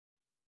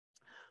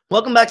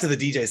Welcome back to the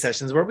DJ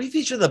Sessions, where we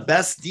feature the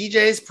best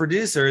DJs,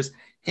 producers,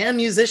 and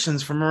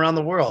musicians from around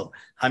the world.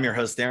 I'm your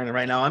host, Darren, and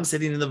right now I'm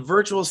sitting in the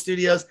virtual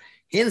studios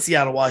in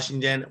Seattle,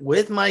 Washington,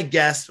 with my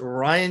guest,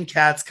 Ryan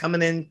Katz,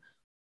 coming in.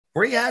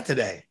 Where are you at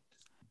today?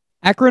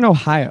 Akron,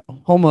 Ohio,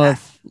 home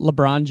of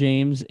LeBron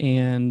James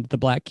and the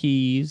Black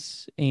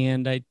Keys,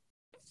 and I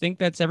think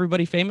that's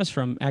everybody famous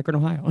from Akron,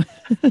 Ohio.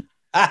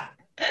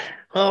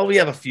 Well, we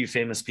have a few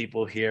famous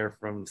people here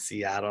from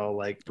Seattle,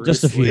 like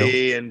Just a Bruce few.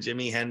 Lee and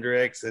Jimi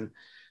Hendrix and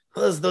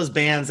those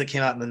bands that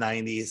came out in the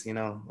 90s,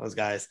 those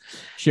guys.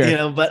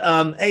 Sure.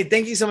 But hey,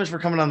 thank you so much for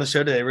coming on the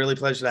show today. Really a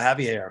pleasure to have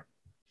you here.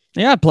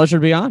 Yeah, pleasure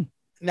to be on.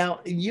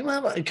 Now, you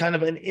have a kind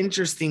of an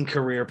interesting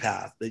career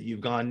path that you've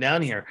gone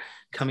down here,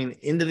 coming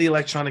into the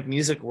electronic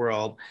music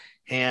world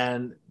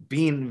and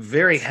being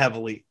very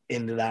heavily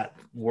into that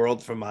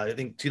world from, I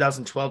think,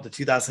 2012 to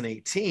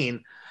 2018.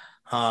 Yes.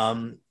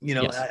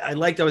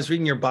 I was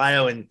reading your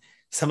bio, and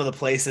some of the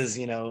places,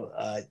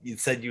 you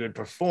said you had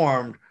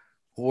performed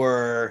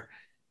were,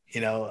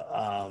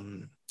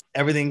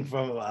 everything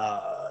from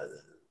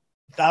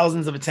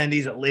thousands of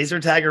attendees at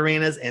laser tag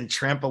arenas and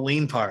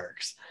trampoline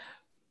parks.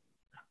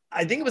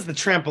 I think it was the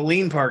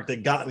trampoline park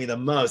that got me the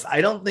most.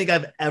 I don't think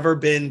I've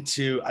been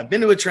to a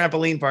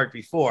trampoline park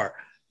before,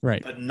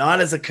 right? But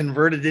not as a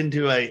converted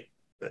into a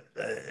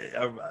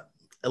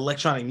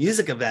electronic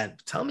music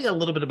event. Tell me a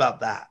little bit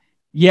about that.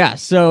 Yeah.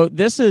 So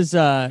this is,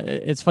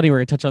 it's funny we're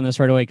gonna touch on this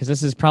right away, because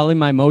this is probably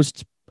my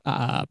most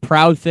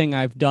proud thing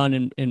I've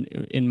done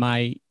in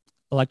my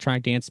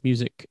electronic dance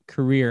music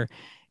career.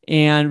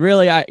 And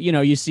really,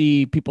 you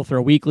see people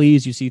throw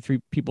weeklies, you see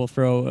people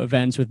throw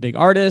events with big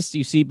artists,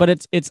 but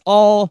it's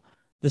all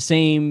the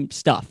same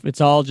stuff.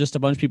 It's all just a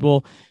bunch of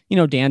people,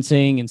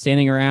 dancing and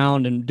standing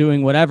around and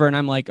doing whatever. And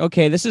I'm like,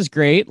 okay, this is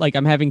great. Like,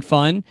 I'm having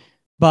fun,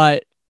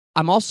 but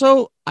I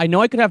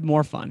know I could have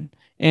more fun.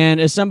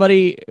 And as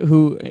somebody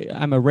who,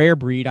 I'm a rare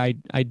breed, I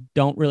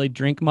don't really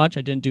drink much.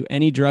 I didn't do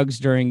any drugs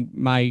during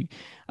my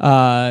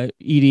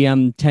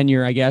EDM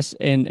tenure, I guess.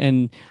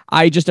 And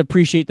I just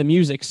appreciate the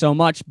music so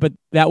much, but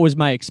that was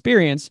my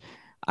experience.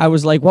 I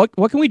was like, what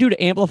can we do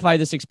to amplify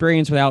this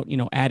experience without,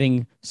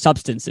 adding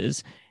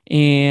substances?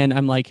 And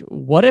I'm like,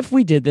 what if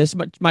we did this?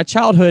 My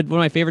childhood, one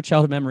of my favorite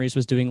childhood memories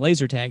was doing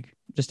laser tag,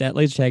 just at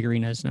laser tag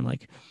arenas. And I'm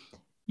like,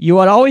 you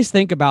would always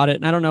think about it.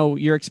 And I don't know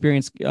your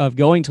experience of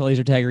going to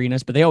laser tag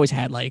arenas, but they always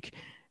had like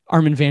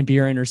Armin van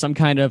Buuren or some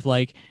kind of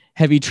like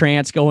heavy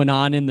trance going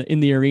on in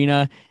the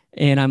arena.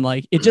 And I'm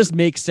like, it just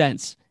makes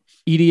sense.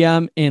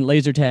 EDM and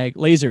laser tag,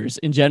 lasers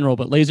in general,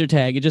 but laser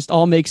tag, it just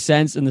all makes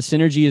sense. And the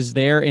synergy is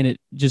there. And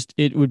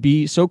it would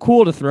be so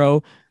cool to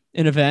throw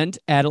an event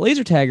at a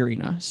laser tag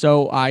arena.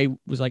 So I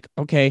was like,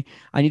 okay,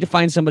 I need to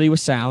find somebody with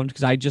sound,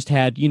 because I just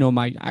had, being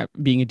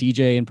a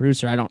DJ and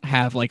producer, I don't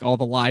have like all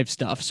the live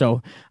stuff.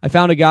 So I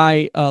found a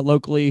guy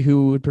locally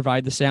who would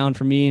provide the sound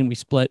for me, and we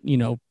split,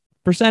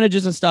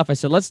 percentages and stuff. I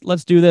said,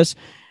 let's do this.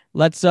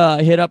 Let's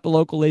hit up a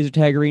local laser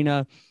tag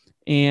arena,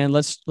 and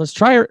let's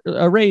try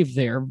a rave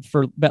there,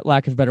 for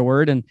lack of a better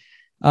word. And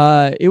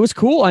it was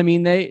cool. I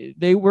mean,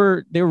 they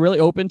were really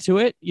open to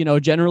it.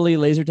 Generally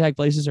laser tag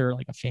places are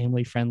like a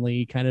family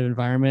friendly kind of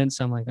environment.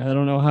 So I'm like, I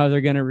don't know how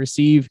they're going to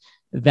receive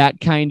that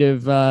kind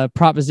of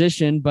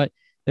proposition, but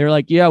they're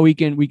like, yeah, we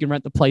can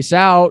rent the place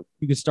out.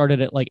 You can start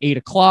it at like 8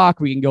 o'clock.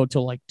 We can go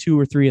till like 2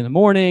 or 3 in the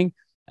morning.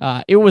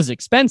 It was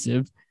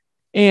expensive,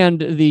 and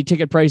the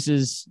ticket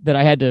prices that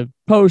I had to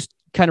post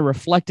kind of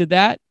reflected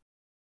that.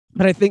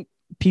 But I think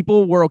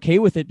people were okay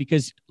with it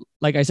because,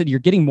 like I said, you're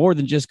getting more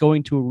than just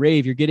going to a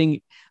rave. You're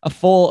getting a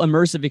full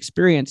immersive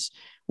experience.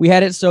 We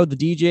had it so the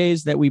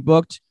DJs that we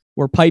booked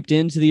were piped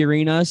into the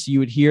arena, so you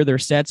would hear their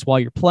sets while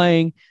you're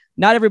playing.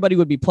 Not everybody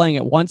would be playing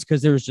at once,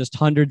 because there was just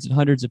hundreds and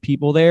hundreds of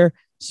people there.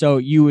 So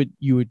you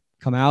would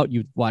come out,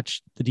 you'd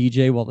watch the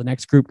DJ while the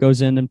next group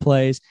goes in and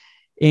plays.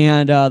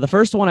 And the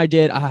first one I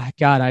did,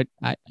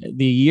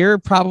 the year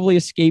probably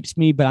escapes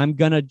me, but I'm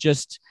gonna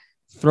just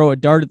throw a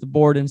dart at the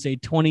board and say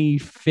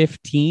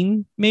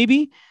 2015,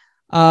 maybe.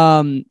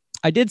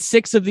 I did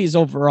 6 of these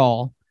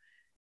overall,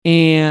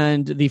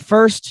 and the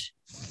first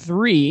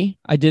 3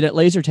 I did at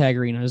laser tag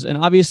arenas. And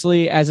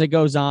obviously, as it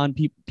goes on,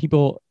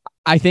 people,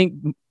 I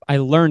think I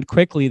learned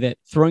quickly that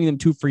throwing them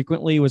too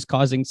frequently was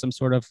causing some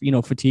sort of,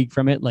 fatigue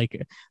from it. Like,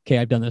 okay,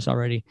 I've done this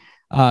already.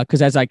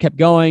 Because as I kept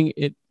going,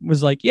 it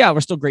was like, yeah, we're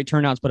still great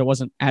turnouts, but it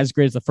wasn't as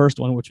great as the first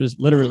one, which was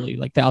literally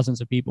like thousands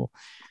of people.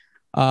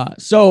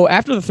 So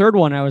after the third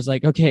one, I was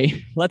like,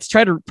 okay, let's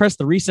try to press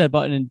the reset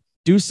button and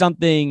do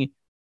something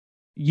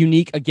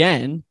unique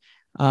again.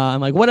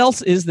 I'm like, what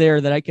else is there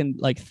that I can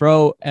like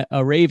throw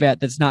a rave at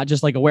that's not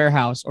just like a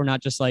warehouse, or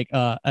not just like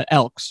a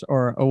Elks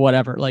or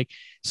whatever. Like,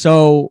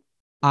 so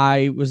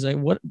I was like,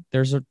 what?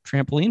 There's a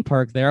trampoline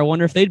park there. I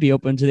wonder if they'd be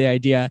open to the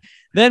idea.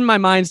 Then my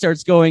mind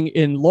starts going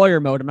in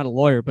lawyer mode. I'm not a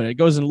lawyer, but it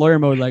goes in lawyer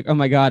mode. Like, oh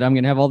my God, I'm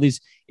going to have all these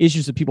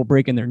issues of people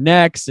breaking their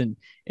necks and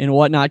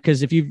whatnot.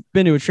 Cause if you've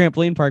been to a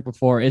trampoline park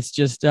before, it's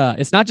just,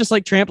 it's not just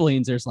like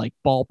trampolines. There's like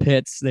ball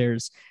pits,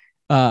 there's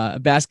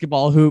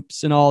basketball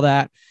hoops and all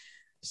that.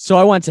 So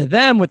I went to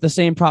them with the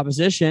same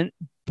proposition,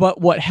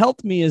 But what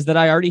helped me is that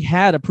I already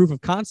had a proof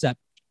of concept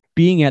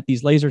being at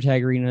these laser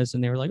tag arenas,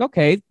 and they were like,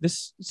 okay,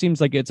 this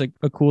seems like it's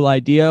a cool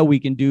idea. We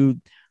can do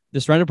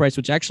this rental price,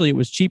 which actually it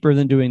was cheaper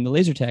than doing the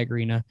laser tag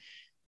arena.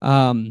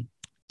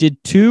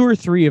 Did 2 or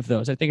 3 of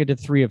those. I think I did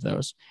 3 of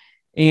those.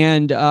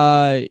 And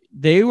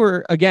they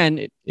were,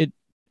 again, it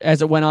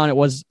as it went on, it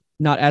was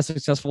not as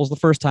successful as the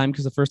first time,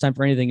 because the first time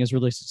for anything is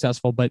really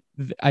successful. But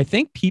I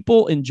think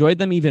people enjoyed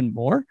them even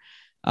more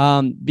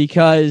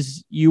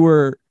because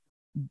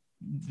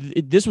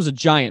this was a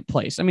giant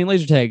place. I mean,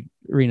 laser tag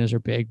arenas are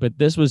big, but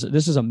this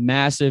is a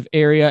massive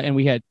area. And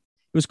it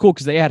was cool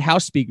because they had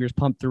house speakers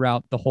pumped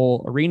throughout the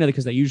whole arena,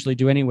 because they usually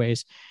do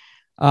anyways.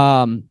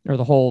 Or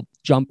the whole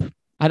jump.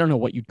 I don't know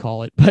what you'd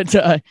call it,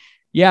 but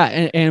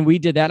yeah. And we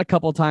did that a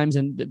couple of times,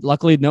 and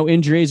luckily no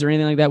injuries or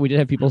anything like that. We did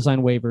have people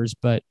sign waivers,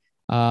 but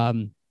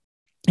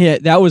yeah,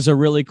 that was a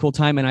really cool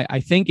time. And I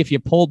think if you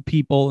polled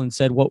people and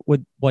said,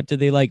 what did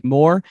they like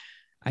more?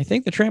 I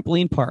think the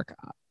trampoline park.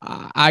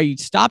 I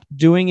stopped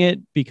doing it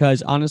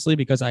because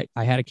I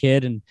had a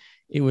kid, and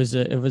it was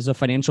a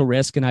financial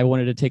risk, and I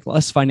wanted to take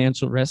less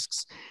financial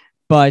risks.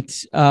 But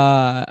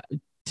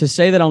to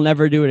say that I'll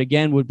never do it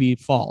again would be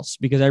false,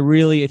 because I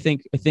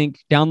think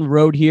down the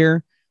road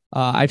here,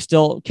 I've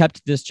still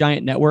kept this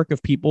giant network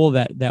of people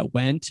that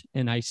went,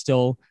 and I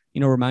still,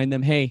 remind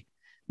them, hey,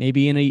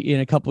 maybe in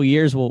a couple of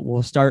years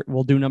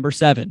we'll do number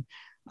 7.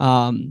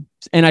 And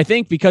I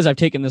think because I've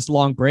taken this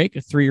long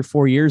break, 3 or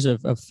 4 years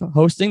of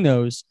hosting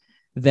those,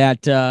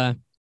 that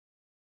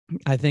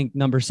I think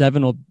number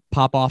 7 will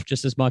pop off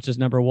just as much as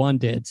number 1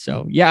 did.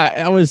 So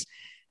yeah,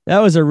 that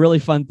was a really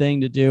fun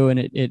thing to do,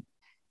 and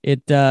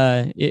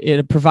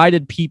it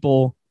provided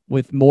people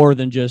with more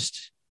than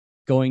just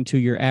going to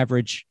your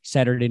average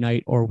Saturday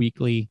night or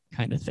weekly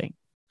kind of thing.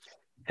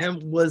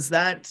 And was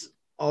that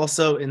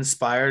also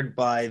inspired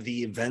by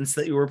the events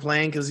that you were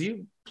playing? Because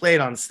you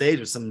played on stage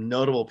with some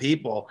notable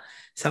people.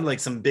 It sounded like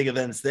some big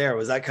events there.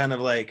 Was that kind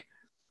of like,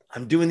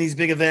 I'm doing these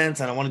big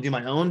events and I want to do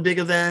my own big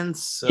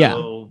events?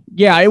 So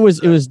yeah, it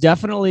was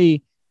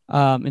definitely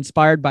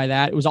inspired by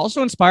that. It was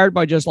also inspired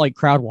by just like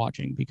crowd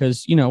watching,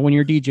 because when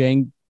you're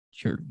DJing,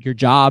 your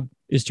job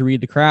is to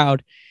read the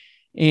crowd.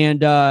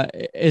 And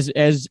as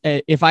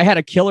if I had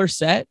a killer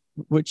set,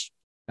 which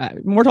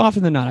more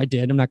often than not I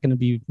did, I'm not going to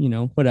be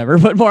whatever,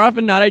 but more often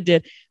than not I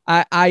did,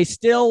 I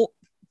still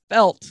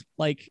felt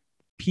like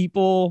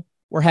people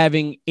were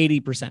having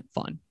 80%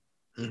 fun.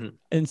 Mm-hmm.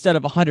 Instead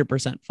of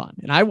 100% fun.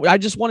 And I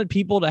just wanted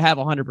people to have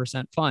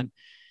 100% fun.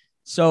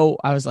 So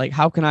I was like,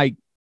 how can I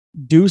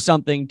do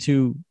something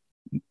to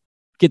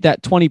get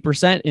that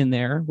 20% in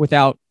there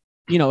without,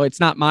 it's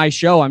not my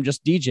show, I'm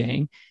just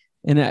DJing.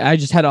 And I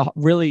just had a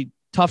really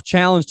tough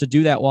challenge to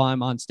do that while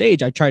I'm on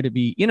stage. I tried to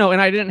be, and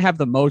I didn't have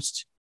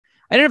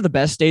the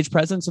best stage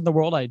presence in the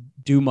world. I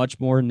do much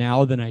more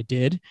now than I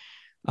did.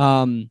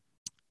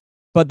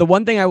 But the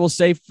one thing I will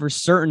say for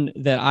certain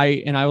that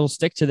I will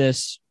stick to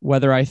this,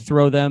 whether I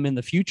throw them in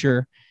the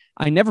future,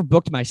 I never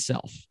booked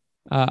myself.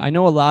 I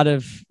know a lot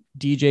of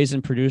DJs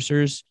and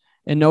producers,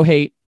 and no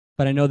hate,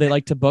 but I know they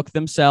like to book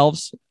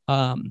themselves.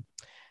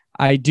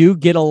 I do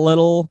get a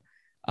little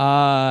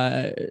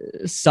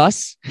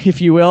sus,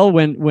 if you will,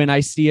 when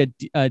I see a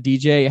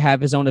DJ have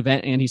his own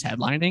event and he's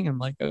headlining. I'm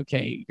like,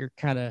 okay, you're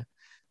kind of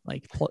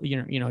like,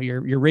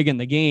 you're rigging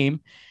the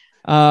game.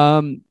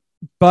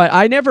 But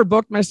I never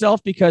booked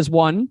myself because,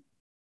 1,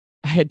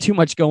 I had too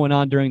much going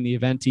on during the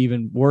event to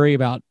even worry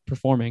about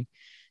performing.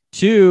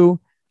 2,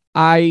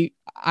 I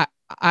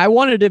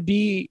wanted to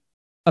be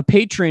a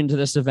patron to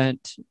this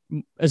event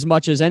as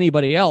much as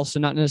anybody else,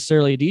 and not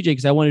necessarily a DJ,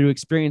 because I wanted to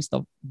experience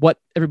what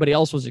everybody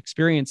else was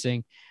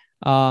experiencing.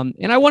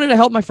 And I wanted to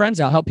help my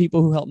friends out, help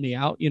people who helped me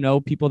out,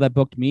 people that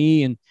booked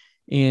me, and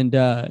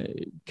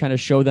kind of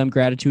show them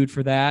gratitude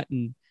for that.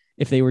 And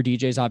if they were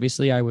DJs,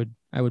 obviously I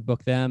would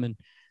book them. And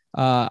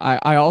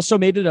I also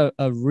made it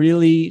a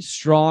really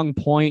strong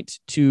point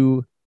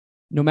to,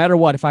 no matter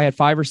what, if I had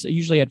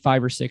usually had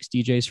 5 or 6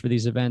 DJs for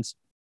these events,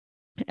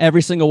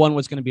 every single one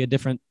was going to be a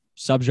different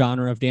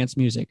subgenre of dance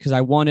music, because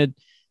I wanted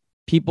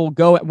people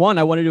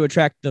I wanted to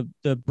attract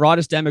the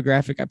broadest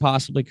demographic I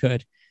possibly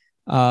could.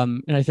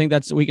 And I think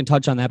we can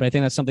touch on that, but I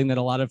think that's something that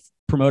a lot of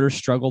promoters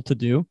struggle to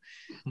do.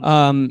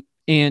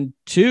 And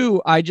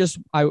 2,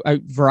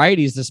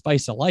 variety is the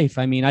spice of life.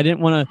 I mean, I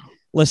didn't want to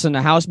listen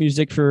to house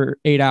music for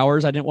 8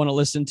 hours. I didn't want to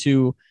listen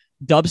to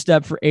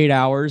dubstep for 8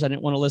 hours. I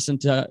didn't want to listen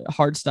to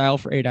hardstyle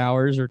for 8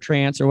 hours or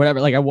trance or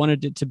whatever. Like, I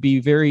wanted it to be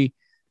very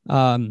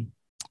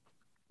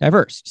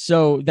diverse.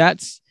 So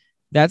that's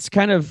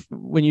kind of,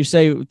 when you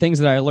say things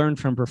that I learned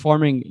from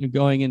performing and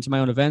going into my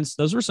own events,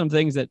 those were some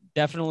things that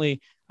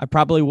definitely I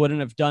probably wouldn't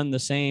have done the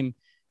same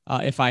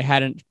if I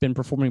hadn't been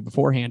performing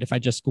beforehand, if I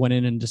just went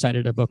in and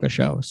decided to book a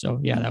show. So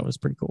yeah, that was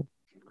pretty cool.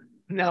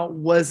 Now,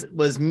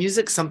 was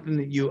music something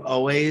that you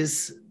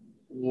always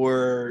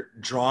were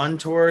drawn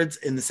towards,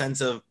 in the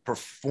sense of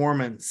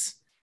performance,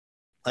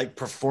 like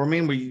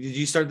performing? Did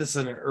you start this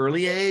at an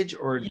early age,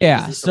 or was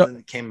this something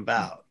that came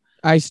about?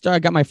 I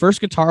got my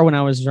first guitar when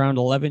I was around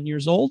 11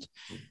 years old.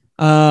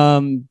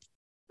 I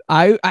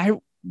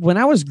when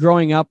I was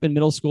growing up in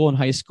middle school and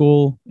high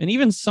school, and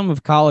even some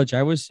of college,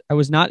 I was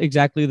not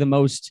exactly the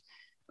most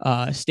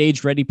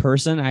stage ready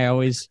person. I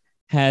always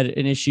had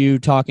an issue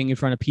talking in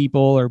front of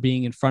people or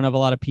being in front of a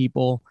lot of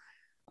people.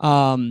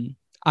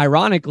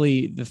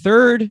 Ironically,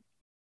 the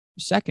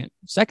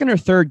second or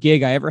third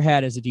gig I ever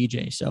had as a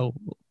DJ, so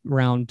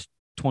around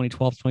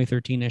 2012,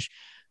 2013 ish,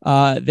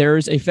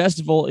 there's a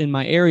festival in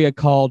my area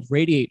called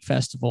Radiate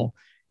Festival,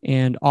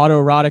 and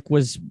Autoerotique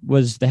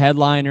was the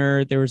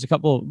headliner. There was a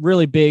couple of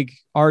really big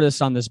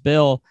artists on this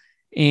bill,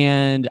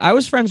 and I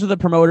was friends with the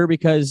promoter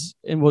because,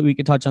 and we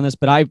could touch on this,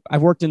 but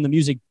I've worked in the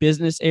music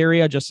business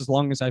area just as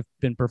long as I've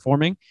been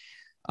performing.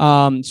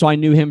 So I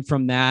knew him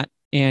from that,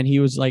 and he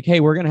was like, "Hey,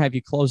 we're gonna have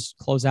you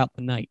close out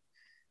the night."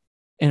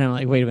 And I'm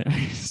like, "Wait a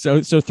minute."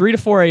 So 3 to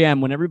 4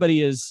 a.m. when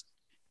everybody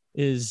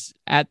is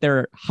at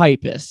their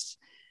hypest,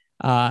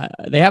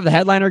 they have the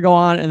headliner go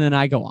on, and then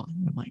I go on.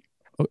 I'm like,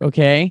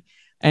 okay.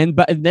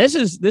 But this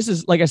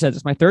is like I said,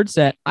 it's my third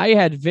set. I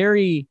had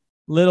very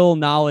little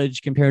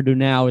knowledge compared to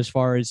now as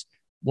far as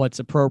what's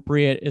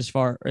appropriate as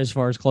far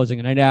as closing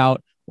a night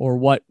out, or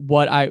what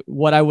I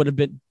would have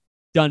been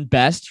done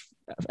best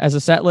as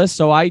a set list.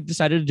 So I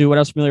decided to do what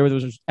I was familiar with,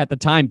 which was, at the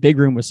time, Big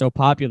Room was so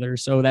popular.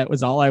 So that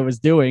was all I was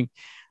doing.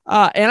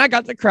 And I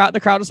got the crowd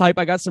was hype.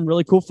 I got some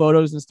really cool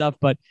photos and stuff,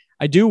 but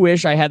I do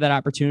wish I had that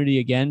opportunity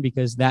again,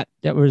 because that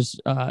was,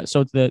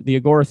 so the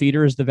Agora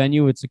Theater is the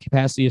venue. Its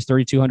capacity is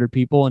 3,200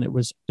 people, and it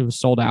was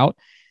sold out.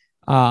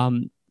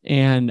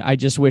 And I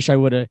just wish I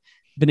would have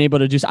been able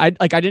to I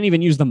didn't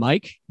even use the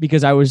mic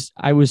because I was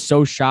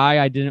so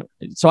shy.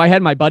 So I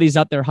had my buddies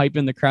out there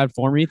hyping the crowd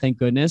for me. Thank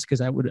goodness. Cause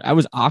I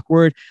was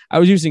awkward. I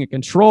was using a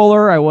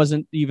controller. I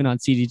wasn't even on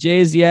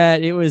CDJs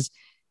yet. It was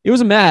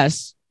a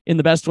mess in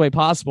the best way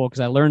possible, because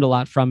I learned a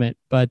lot from it.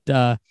 But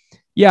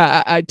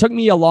yeah, it took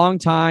me a long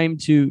time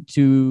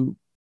to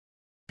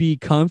be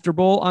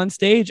comfortable on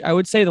stage. I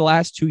would say the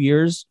last 2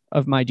 years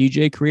of my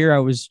DJ career, I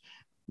was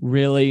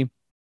really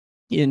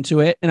into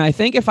it. And I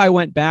think if I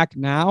went back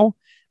now,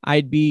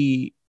 I'd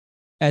be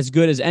as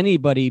good as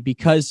anybody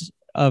because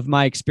of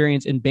my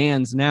experience in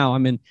bands. Now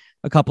I'm in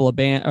a couple of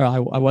bands, or I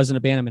was in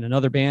a band, I'm in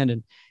another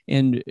band.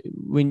 And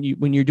when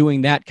you're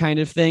doing that kind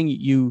of thing,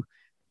 you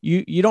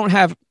don't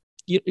have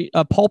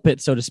a pulpit,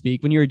 so to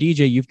speak. When you're a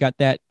DJ, you've got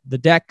the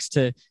decks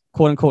to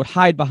quote unquote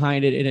hide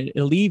behind it, and it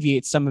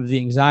alleviates some of the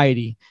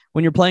anxiety.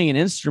 When you're playing an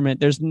instrument,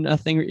 there's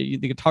nothing, the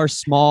guitar's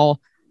small,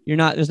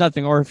 there's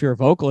nothing, or if you're a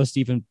vocalist,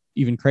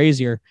 even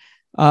crazier.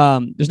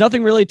 There's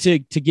nothing really to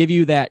give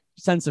you that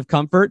sense of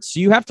comfort. So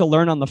you have to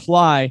learn on the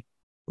fly.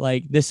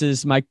 Like, this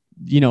is my,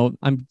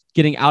 I'm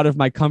getting out of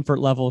my comfort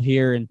level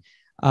here. And,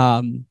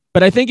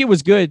 but I think it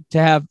was good to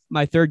have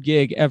my third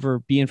gig ever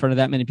be in front of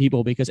that many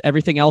people, because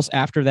everything else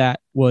after that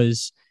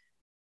was,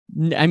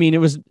 I mean, it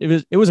was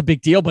a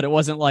big deal, but it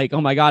wasn't like,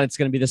 oh my God, it's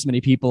going to be this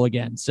many people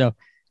again. So,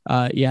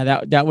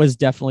 yeah, that was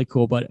definitely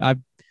cool. But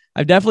I've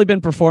definitely been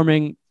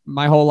performing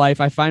my whole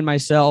life. I find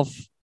myself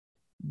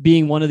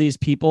being one of these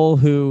people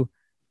who,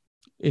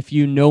 if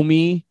you know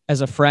me as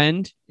a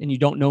friend and you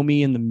don't know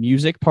me in the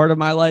music part of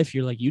my life,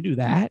 you're like, you do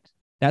that?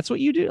 That's what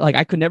you do? Like,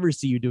 I could never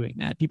see you doing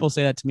that. People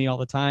say that to me all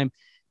the time,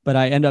 but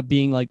I end up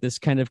being like this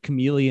kind of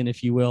chameleon,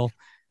 if you will.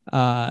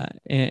 And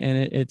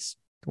it's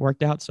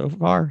worked out so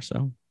far.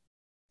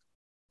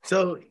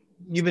 So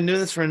you've been doing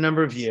this for a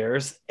number of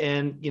years,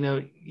 and,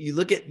 you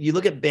look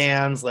at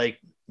bands like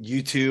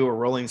U2 or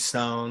Rolling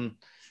Stones,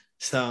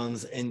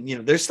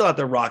 and, they're still out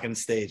there rocking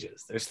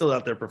stages. They're still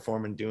out there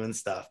performing, doing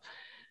stuff.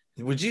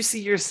 Would you see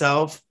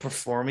yourself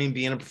performing,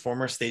 being a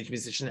performer, stage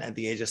musician at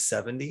the age of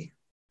 70?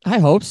 I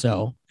hope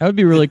so. That would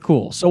be really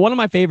cool. So one of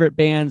my favorite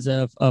bands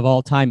of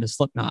all time is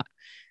Slipknot.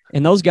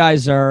 And those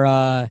guys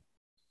are,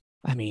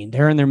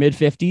 they're in their mid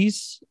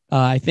 50s.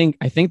 I think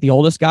the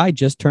oldest guy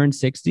just turned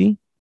 60.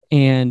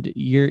 And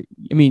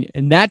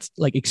and that's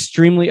like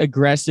extremely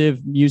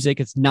aggressive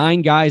music. It's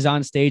 9 guys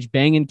on stage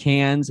banging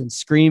cans and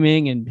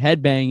screaming and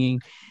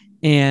headbanging.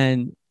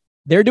 And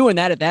they're doing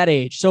that at that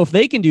age. So if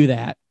they can do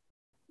that,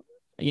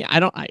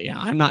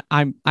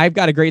 I've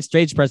got a great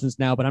stage presence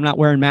now, but I'm not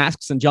wearing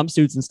masks and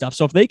jumpsuits and stuff.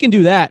 So if they can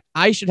do that,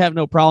 I should have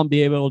no problem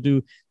being able to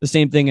do the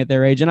same thing at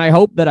their age. And I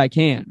hope that I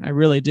can. I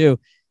really do.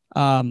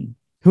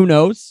 Who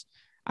knows?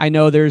 I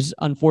know there's,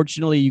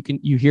 unfortunately,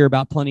 you hear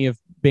about plenty of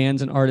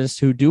bands and artists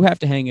who do have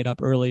to hang it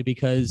up early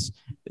because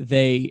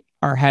they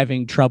are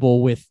having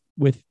trouble with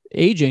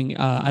aging.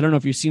 I don't know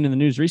if you've seen in the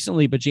news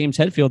recently, but James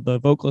Hetfield, the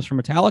vocalist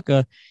from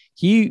Metallica,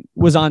 he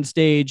was on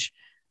stage.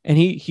 And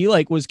he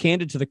like was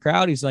candid to the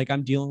crowd. He's like,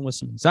 I'm dealing with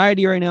some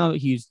anxiety right now.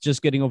 He's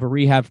just getting over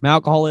rehab from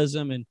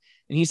alcoholism, and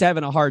he's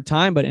having a hard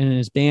time. But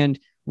his band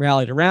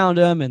rallied around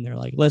him, and they're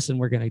like, listen,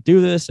 we're going to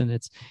do this. And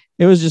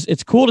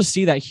it's cool to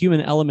see that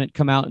human element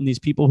come out in these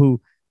people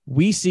who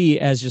we see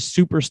as just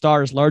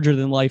superstars, larger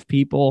than life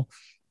people,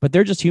 but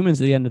they're just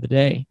humans at the end of the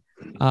day.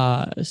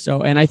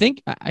 And I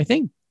think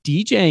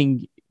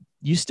DJing,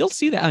 you still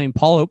see that. I mean,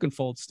 Paul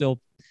Oakenfold's still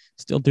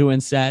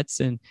doing sets,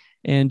 and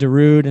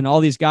Darude and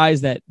all these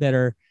guys that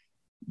are,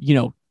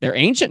 they're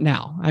ancient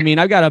now. I mean,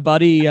 I've got a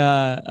buddy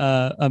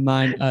of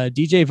mine,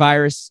 DJ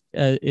Virus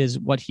is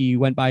what he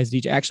went by as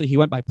DJ. Actually, he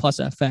went by Plus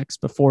FX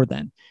before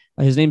then.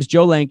 His name's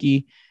Joe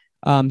Lanky.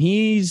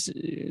 He's,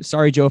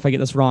 sorry, Joe, if I get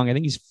this wrong, I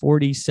think he's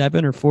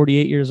 47 or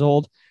 48 years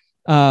old.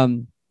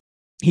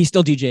 He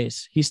still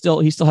DJs. He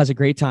still has a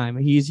great time.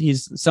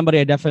 He's somebody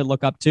I definitely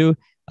look up to.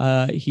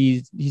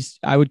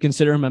 I would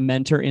consider him a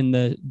mentor in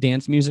the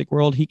dance music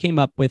world. He came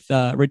up with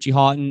Richie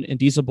Houghton and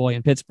Dieselboy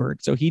in Pittsburgh,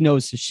 so he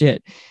knows his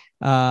shit.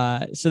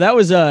 So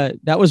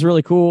that was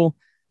really cool.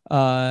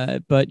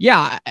 But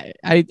yeah,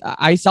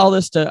 I tell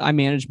this to, I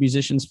manage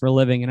musicians for a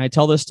living, and I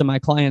tell this to my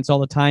clients all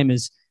the time: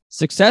 is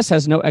success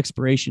has no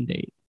expiration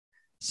date.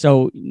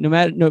 So no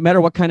matter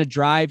what kind of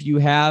drive you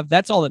have,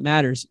 that's all that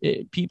matters.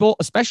 People,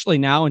 especially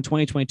now in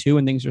 2022,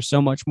 when things are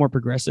so much more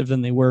progressive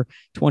than they were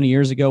 20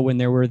 years ago, when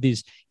there were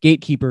these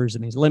gatekeepers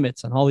and these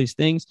limits and all these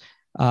things.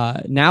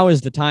 Now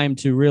is the time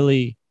to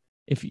really,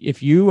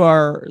 if you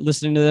are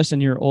listening to this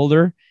and you're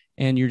older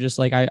and you're just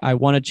like, I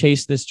want to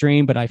chase this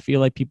dream, but I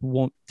feel like people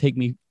won't take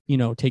me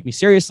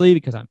seriously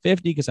because I'm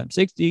 50, because I'm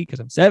 60, because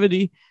I'm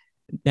 70.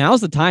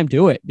 Now's the time.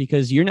 Do it,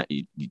 because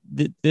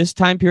this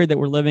time period that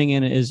we're living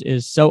in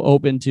is so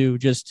open to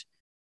just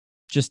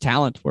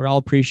talent. We're all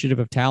appreciative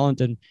of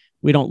talent, and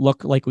we don't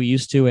look like we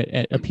used to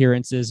at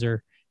appearances,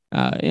 or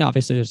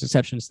obviously there's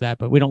exceptions to that,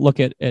 but we don't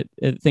look at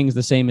things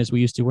the same as we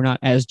used to. We're not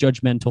as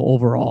judgmental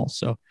overall.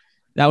 So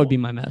that would be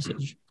my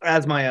message.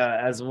 As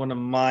one of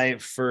my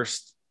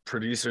first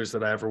producers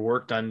that I ever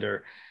worked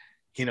under,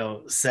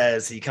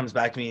 says, he comes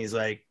back to me, he's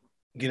like,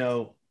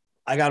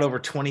 I got over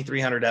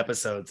 2,300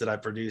 episodes that I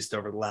produced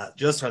over the last,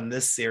 just from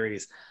this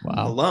series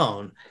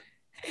alone.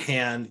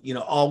 And,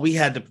 all we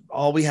had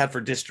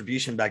for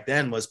distribution back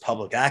then was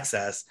public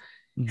access,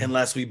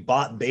 unless we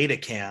bought beta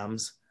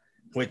cams,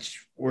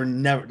 which were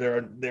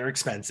never, they're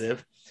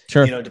expensive,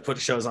 sure, to put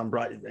shows on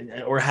broad,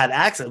 or had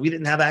access. We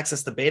didn't have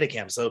access to beta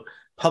cams. So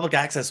public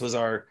access was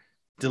our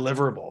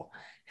deliverable.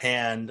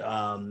 And,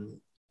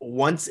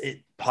 once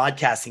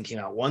podcasting came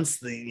out, once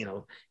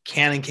the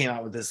Canon came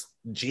out with this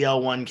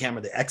GL1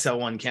 camera, the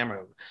XL1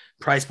 camera,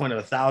 price point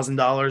of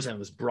 $1,000, and it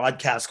was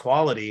broadcast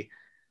quality.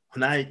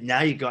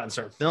 Now you go out and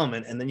start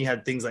filming, and then you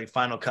had things like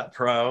Final Cut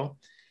Pro.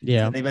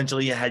 Yeah. And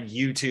eventually you had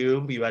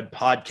YouTube, you had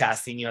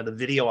podcasting, you had the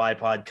video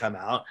iPod come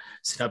out.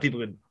 So now people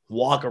could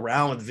walk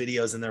around with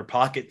videos in their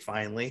pocket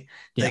finally.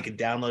 They could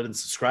download and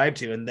subscribe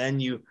to. And then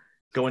you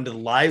go into the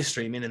live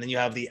streaming, and then you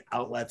have the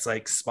outlets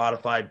like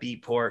Spotify,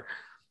 Beatport,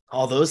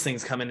 all those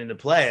things coming into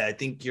play. I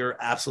think you're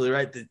absolutely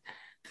right. The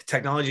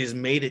technology has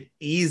made it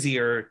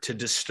easier to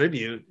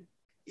distribute.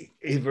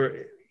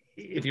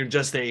 If you're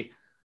just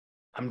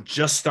I'm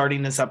just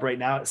starting this up right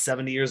now at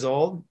 70 years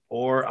old,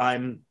 or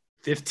I'm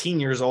 15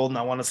 years old and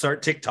I want to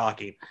start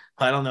TikToking.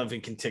 I don't know if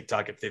you can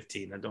TikTok at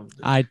 15.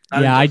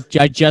 I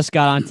just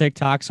got on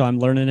TikTok, so I'm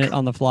learning it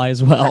on the fly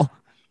as well.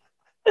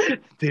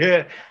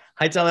 Dude,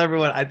 I tell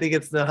everyone, I think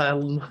it's the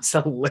most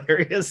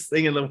hilarious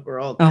thing in the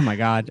world. Oh my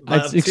God.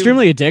 It's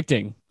extremely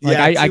addicting.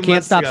 Like I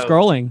can't stop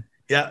scrolling.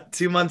 Yeah.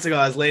 2 months ago,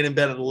 I was laying in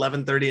bed at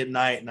 11:30 at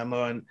night, and I'm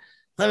going,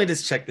 let me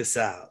just check this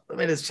out.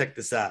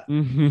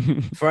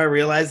 Before I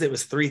realized it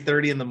was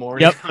 3:30 in the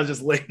morning. Yep. I was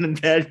just laying in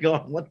bed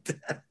going, what the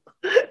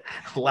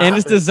hell? And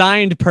it's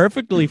designed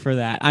perfectly for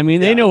that. I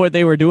mean, they know what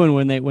they were doing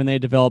when they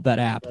developed that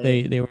app.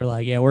 They were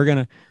like, yeah, we're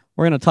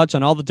gonna touch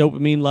on all the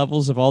dopamine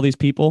levels of all these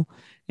people,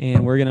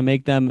 and we're gonna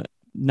make them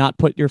not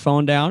put your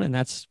phone down. And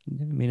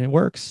it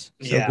works.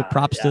 So good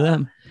props to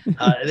them.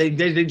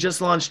 They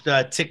just launched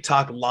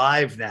TikTok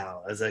Live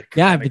now as a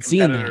I've been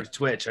seeing that. Of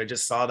Twitch. I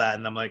just saw that,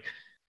 and I'm like,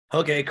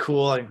 okay,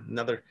 cool.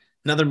 Another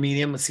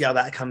medium. Let's see how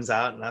that comes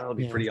out, and that'll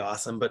be pretty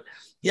awesome. But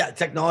yeah,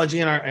 technology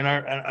in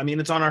our I mean,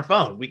 it's on our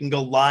phone. We can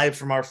go live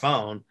from our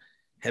phone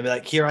and be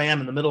like, here I am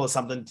in the middle of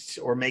something,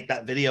 or make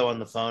that video on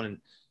the phone and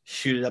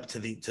shoot it up to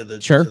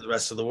the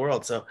rest of the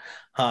world. So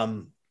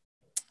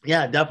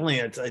yeah, definitely.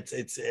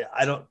 It's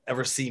I don't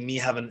ever see me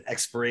have an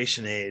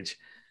expiration age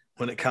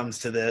when it comes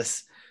to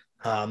this.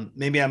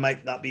 Maybe I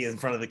might not be in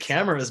front of the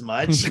camera as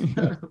much,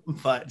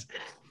 but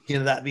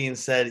that being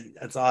said,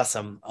 that's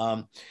awesome.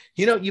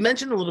 You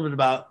mentioned a little bit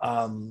about,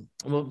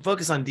 we'll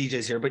focus on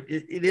DJs here, but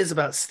it is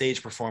about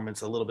stage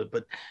performance a little bit.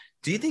 But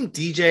do you think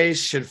DJs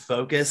should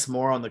focus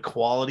more on the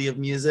quality of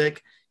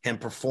music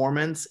and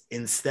performance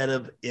instead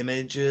of the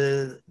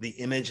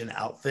image and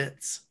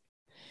outfits?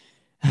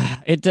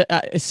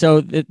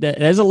 So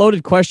that is a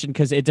loaded question,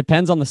 because it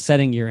depends on the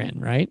setting you're in,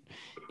 right?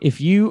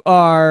 If you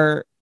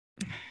are,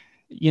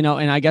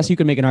 and I guess you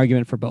could make an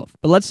argument for both,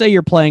 but let's say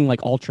you're playing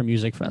like Ultra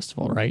Music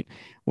Festival, right?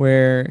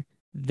 Where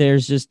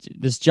there's just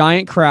this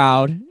giant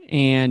crowd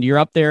and you're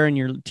up there in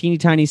your teeny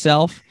tiny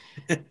self.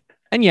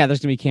 And yeah, there's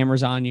gonna be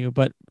cameras on you,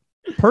 but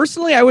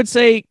personally, I would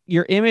say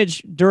your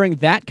image during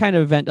that kind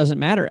of event doesn't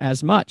matter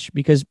as much,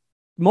 because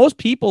most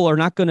people are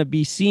not going to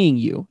be seeing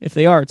you. If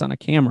they are, it's on a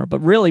camera, but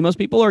really most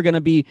people are going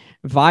to be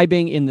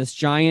vibing in this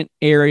giant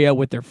area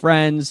with their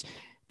friends.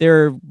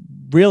 They're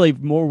really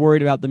more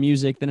worried about the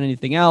music than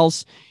anything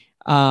else.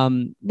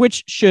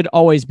 which should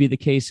always be the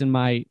case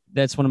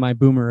that's one of my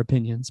boomer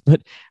opinions,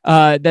 but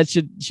that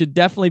should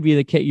definitely be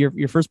the case.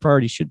 Your first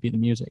priority should be the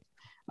music.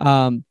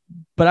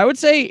 But I would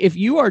say if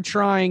you are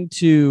trying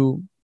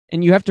to,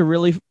 and you have to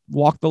really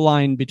walk the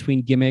line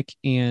between gimmick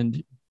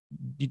and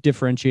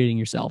differentiating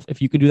yourself.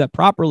 If you can do that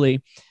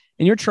properly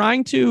and you're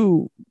trying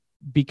to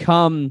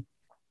become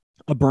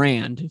a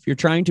brand, if you're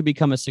trying to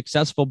become a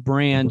successful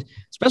brand,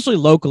 especially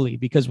locally,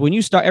 because when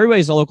you start,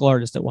 everybody's a local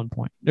artist at one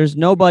point. There's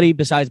nobody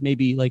besides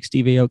maybe like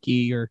Steve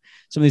Aoki or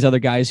some of these other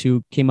guys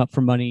who came up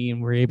for money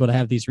and were able to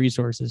have these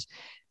resources.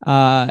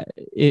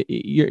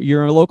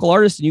 You're a local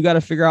artist and you got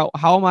to figure out,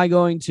 how am I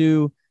going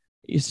to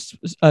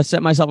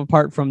set myself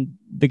apart from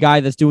the guy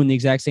that's doing the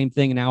exact same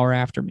thing an hour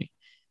after me?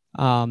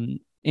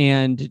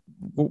 And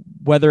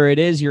whether it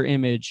is your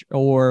image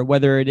or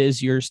whether it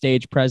is your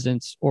stage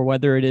presence or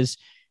whether it is,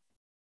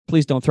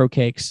 please don't throw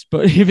cakes,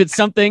 but if it's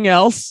something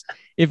else,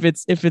 if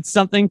it's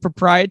something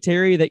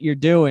proprietary that you're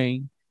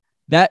doing,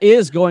 that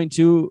is going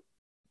to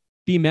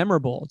be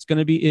memorable. It's going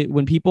to be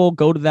when people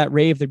go to that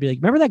rave, they'll be like,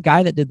 remember that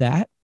guy that did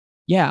that?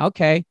 Yeah.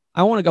 Okay.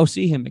 I want to go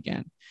see him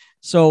again.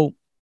 So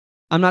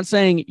I'm not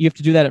saying you have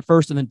to do that at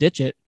first and then ditch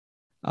it.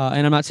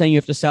 And I'm not saying you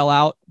have to sell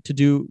out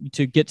to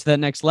get to that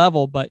next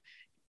level, but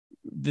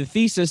the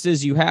thesis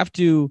is you have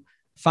to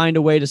find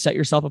a way to set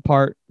yourself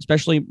apart,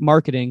 especially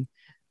marketing,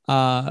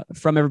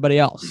 from everybody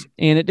else.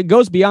 And it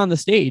goes beyond the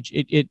stage.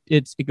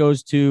 It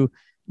goes to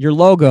your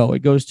logo. It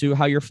goes to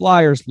how your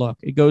flyers look.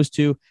 It goes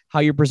to how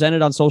you're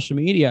presented on social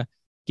media.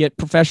 Get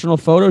professional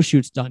photo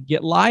shoots done.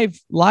 Get live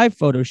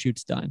photo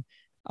shoots done.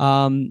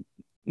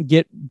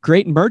 Get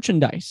great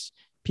merchandise.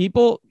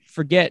 People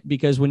forget,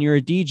 because when you're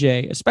a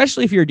DJ,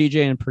 especially if you're a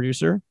DJ and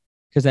producer,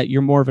 because that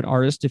you're more of an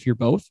artist if you're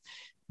both.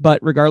 But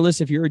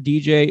regardless, if you're a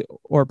DJ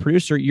or a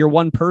producer, you're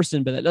one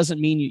person, but that doesn't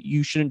mean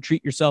you shouldn't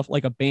treat yourself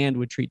like a band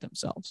would treat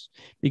themselves,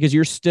 because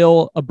you're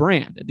still a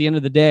brand at the end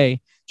of the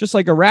day, just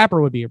like a rapper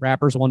would be. A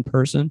rapper's one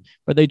person,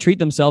 but they treat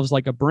themselves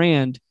like a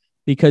brand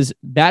because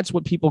that's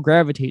what people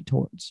gravitate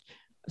towards.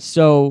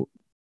 So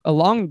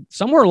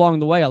somewhere along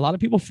the way, a lot of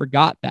people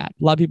forgot that.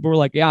 A lot of people were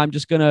like, yeah, I'm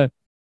just going to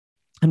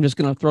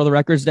throw the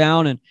records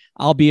down and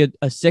I'll be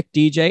a sick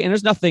DJ. And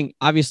there's nothing,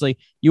 obviously,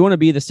 you want to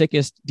be the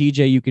sickest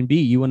DJ you can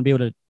be. You want to be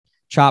able to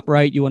chop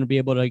right. You want to be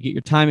able to get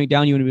your timing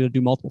down. You want to be able to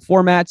do multiple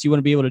formats. You want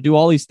to be able to do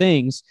all these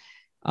things.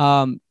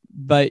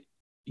 But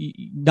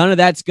none of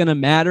that's going to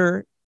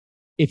matter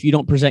if you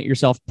don't present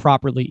yourself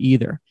properly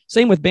either.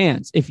 Same with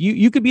bands. If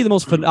you could be the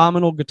most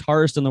phenomenal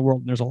guitarist in the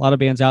world, and there's a lot of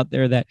bands out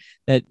there that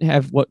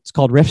have what's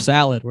called riff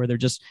salad, where they're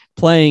just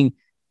playing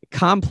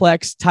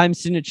complex time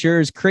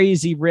signatures,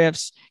 crazy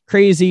riffs,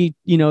 crazy,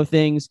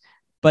 things.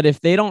 But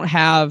if they don't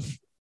have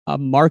a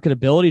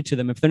marketability to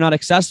them, if they're not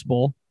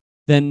accessible,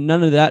 then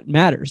none of that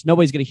matters.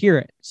 Nobody's going to hear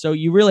it. So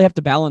you really have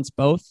to balance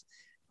both.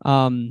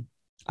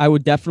 I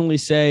would definitely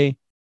say,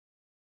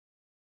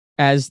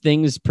 as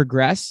things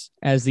progress,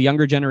 as the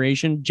younger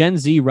generation, Gen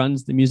Z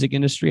runs the music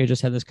industry. I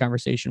just had this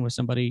conversation with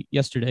somebody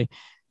yesterday.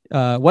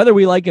 Whether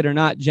we like it or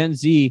not, Gen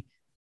Z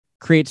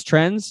creates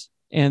trends,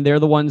 and they're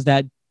the ones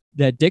that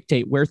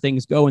dictate where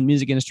things go in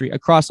music industry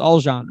across all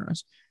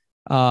genres.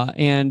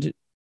 And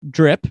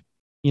drip,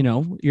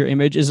 your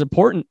image is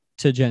important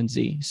to Gen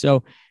Z.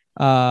 So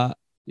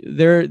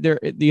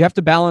you have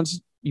to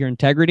balance your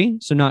integrity.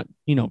 So not,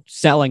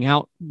 selling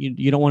out.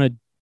 You don't want to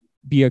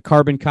be a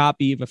carbon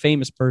copy of a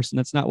famous person.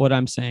 That's not what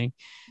I'm saying.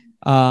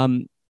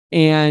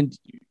 And,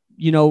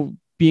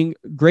 being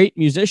a great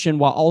musician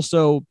while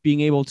also being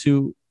able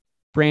to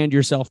brand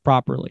yourself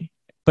properly,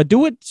 but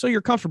do it so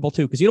you're comfortable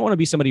too, because you don't want to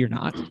be somebody you're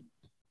not.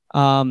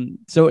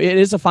 So it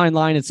is a fine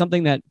line. It's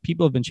something that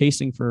people have been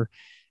chasing for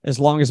as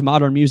long as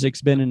modern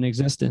music's been in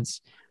existence.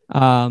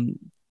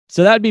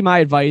 So that'd be my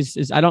advice.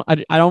 Is I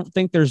don't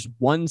think there's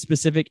one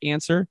specific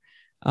answer.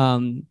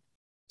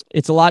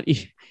 It's a lot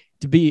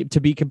to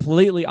be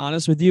completely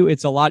honest with you.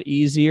 It's a lot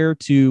easier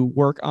to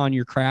work on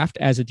your craft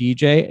as a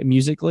DJ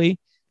musically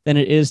than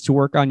it is to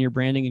work on your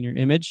branding and your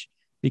image,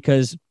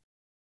 because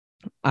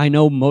I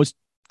know most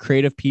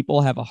creative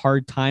people have a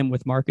hard time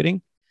with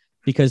marketing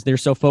because they're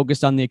so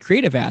focused on the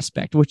creative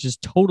aspect, which is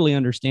totally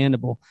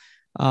understandable.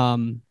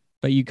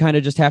 But you kind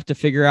of just have to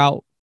figure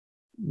out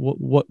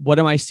what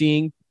am I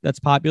seeing that's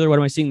popular? What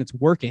am I seeing that's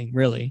working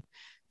really?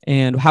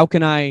 And how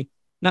can I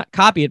not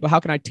copy it, but how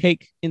can I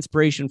take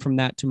inspiration from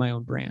that to my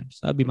own brand?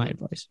 So that'd be my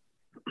advice.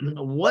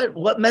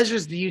 What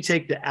measures do you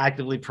take to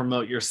actively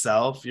promote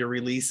yourself, your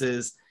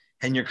releases,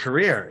 and your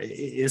career?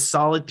 Is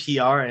solid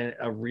PR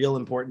a real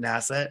important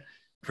asset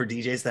for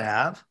DJs to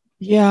have?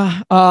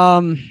 Yeah.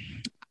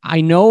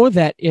 I know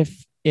that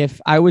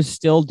if I was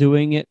still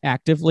doing it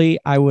actively,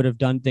 I would have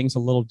done things a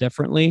little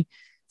differently.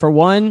 For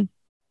one,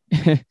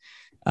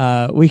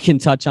 we can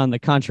touch on the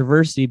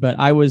controversy, but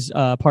I was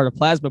part of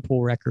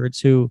Plasmapool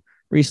Records, who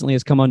recently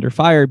has come under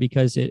fire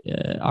because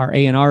our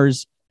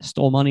A&Rs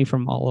stole money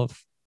from all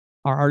of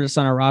our artists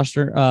on our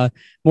roster.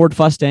 Mord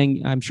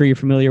Fustang, I'm sure you're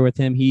familiar with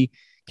him. He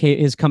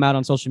has come out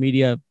on social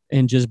media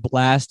and just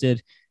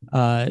blasted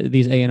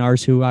these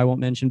A&Rs, who I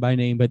won't mention by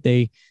name, but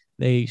they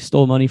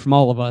stole money from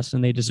all of us,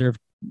 and they deserve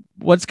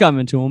what's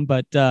coming to them.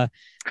 But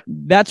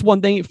that's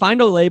one thing.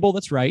 Find a label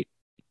that's right.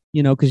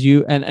 Because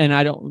and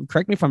I don't,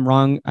 correct me if I'm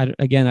wrong.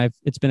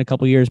 It's been a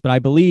couple years, but I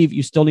believe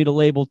you still need a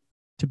label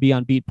to be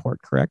on Beatport,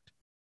 correct?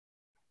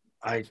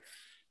 I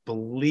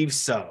believe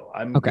so.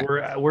 Okay.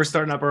 We're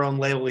starting up our own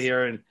label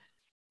here in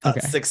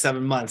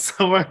 6-7 months.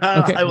 So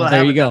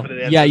there you go.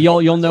 Yeah,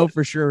 you'll know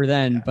for sure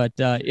then. Yeah. But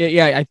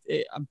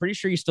I'm pretty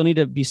sure you still need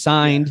to be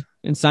signed,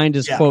 and signed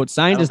is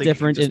signed is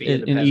different in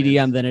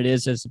EDM than it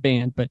is as a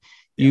band. But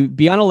you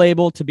be on a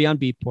label to be on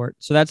Beatport,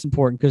 so that's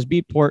important because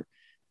Beatport,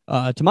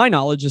 to my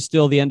knowledge, is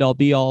still the end all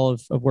be all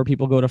of where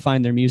people go to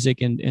find their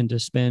music and to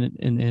spin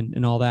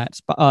and all that.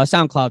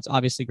 SoundCloud's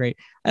obviously great.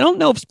 I don't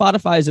know if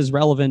Spotify is as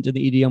relevant to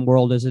the EDM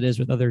world as it is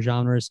with other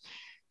genres.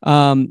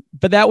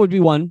 But that would be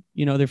one.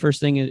 The first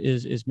thing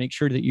is make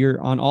sure that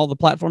you're on all the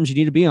platforms you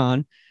need to be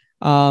on.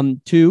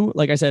 Two,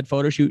 like I said,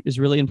 photo shoot is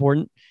really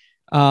important.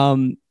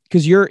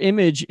 Because your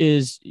image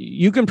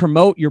you can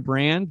promote your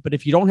brand, but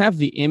if you don't have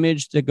the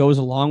image that goes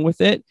along with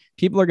it,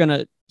 people are going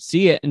to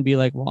see it and be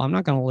like, well, I'm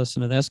not going to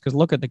listen to this because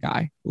look at the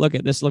guy. Look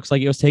at this. Looks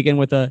like it was taken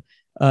with a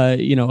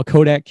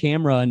Kodak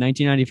camera in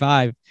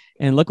 1995.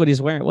 And look what he's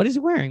wearing. What is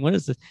he wearing? What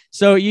is this?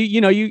 So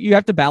you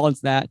have to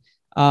balance that.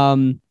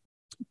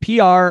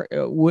 PR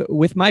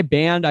with my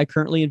band, I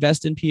currently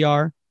invest in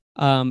PR,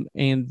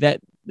 and that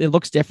it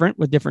looks different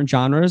with different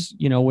genres.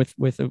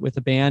 With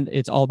a band,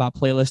 it's all about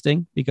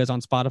playlisting because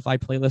on Spotify,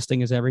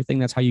 playlisting is everything.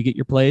 That's how you get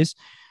your plays.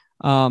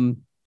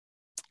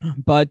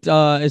 But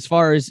as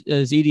far as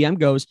EDM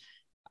goes,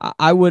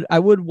 I would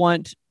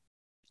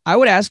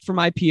ask for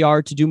my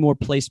PR to do more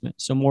placement.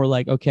 So more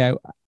like, okay,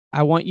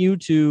 I want you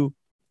to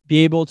be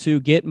able to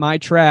get my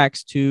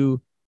tracks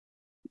to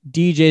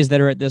DJs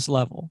that are at this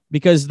level,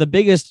 because the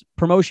biggest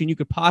promotion you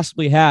could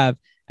possibly have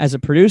as a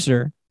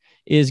producer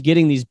is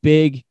getting these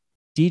big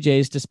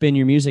DJs to spin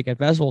your music at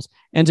festivals.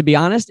 And to be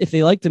honest, if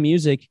they like the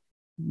music,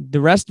 the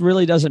rest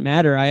really doesn't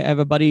matter. I have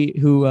a buddy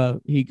who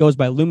he goes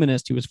by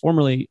Luminist, who was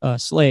formerly a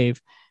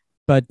Slave,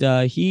 but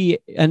he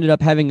ended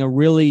up having a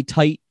really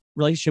tight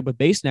relationship with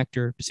Bass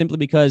Nectar simply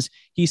because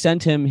he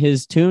sent him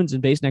his tunes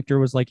and Bass Nectar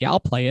was like, yeah, I'll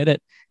play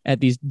it at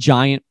these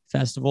giant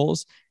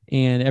festivals,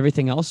 and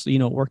everything else,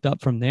 worked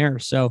up from there.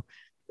 So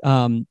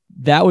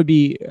that would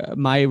be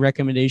my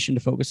recommendation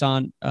to focus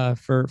on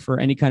for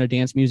any kind of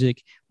dance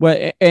music.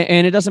 And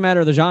it doesn't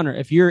matter the genre.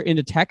 If you're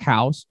into tech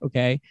house,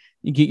 okay,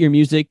 you get your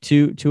music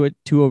to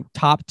a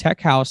top tech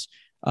house.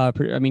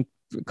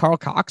 Carl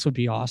Cox would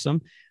be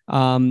awesome.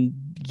 Anybody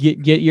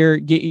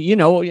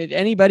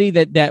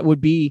that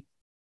would be,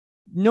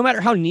 no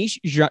matter how niche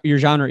your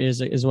genre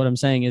is what I'm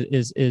saying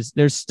is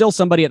there's still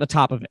somebody at the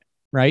top of it,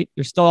 right?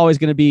 There's still always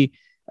going to be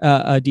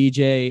a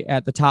DJ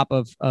at the top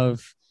of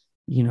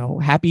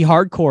happy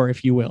hardcore,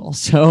 if you will.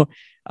 So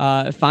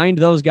find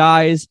those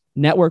guys,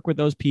 network with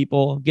those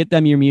people, get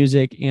them your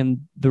music,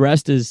 and the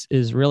rest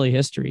is really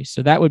history.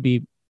 So that would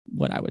be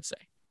what I would say.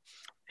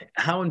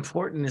 How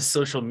important is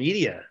social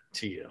media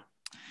to you?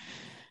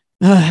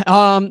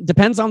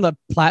 Depends on the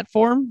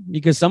platform,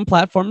 because some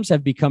platforms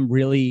have become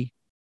really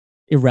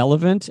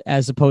irrelevant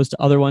as opposed to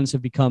other ones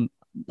have become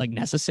like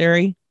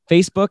necessary.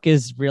 Facebook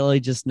is really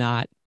just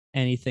not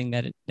anything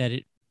that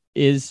it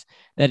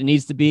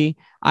needs to be.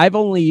 I've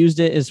only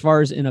used it as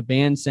far as in a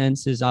band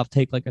sense is I'll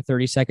take like a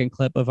 30-second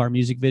clip of our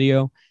music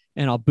video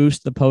and I'll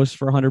boost the post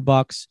for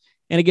 $100,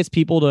 and it gets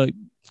people to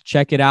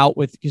check it out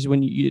because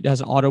it has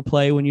an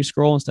autoplay when you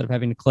scroll instead of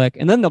having to click,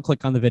 and then they'll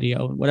click on the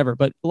video and whatever.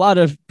 But a lot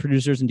of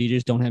producers and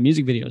DJs don't have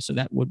music videos, so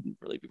that wouldn't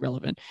really be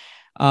relevant.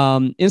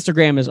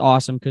 Instagram is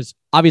awesome because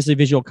obviously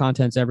visual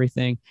content's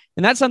everything,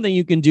 and that's something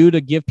you can do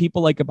to give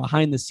people like a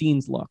behind the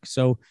scenes look.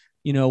 So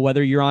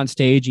whether you're on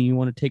stage and you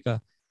want to take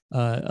a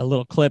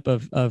little clip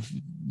of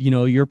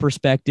your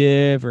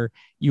perspective, or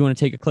you want to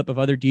take a clip of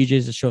other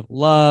DJs to show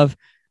love,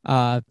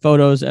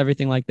 photos,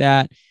 everything like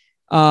that.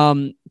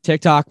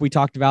 TikTok, we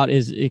talked about,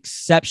 is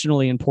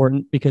exceptionally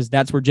important because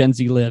that's where Gen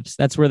Z lives.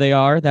 That's where they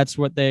are. That's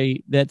what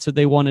they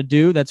want to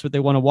do. That's what they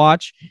want to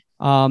watch.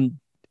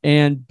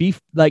 And be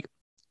like,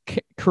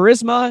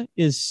 charisma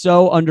is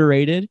so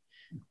underrated.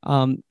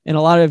 And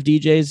a lot of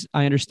DJs,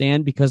 I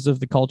understand, because of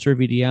the culture of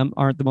EDM,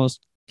 aren't the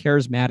most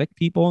charismatic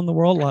people in the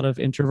world. A lot of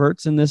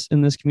introverts in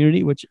this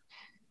community, which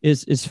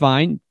is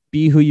fine.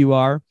 Be who you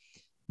are,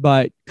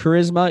 but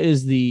charisma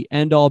is the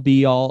end all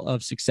be all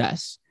of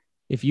success.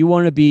 If you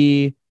want to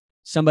be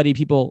somebody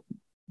people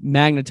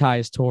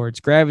magnetize towards,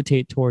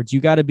 gravitate towards, you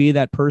got to be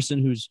that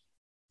person who's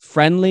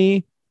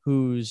friendly,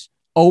 who's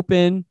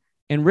open,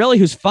 and really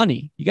who's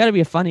funny. You got to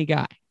be a funny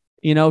guy.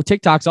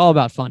 TikTok's all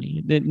about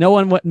funny. No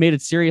one made a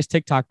serious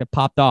TikTok that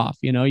popped off.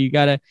 You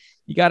gotta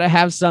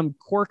have some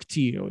quirk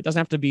to you. It doesn't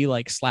have to be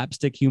like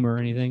slapstick humor or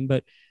anything,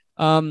 but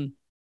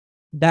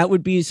that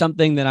would be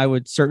something that I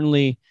would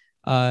certainly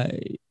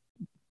take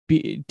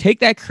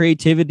that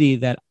creativity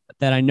that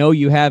I know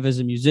you have as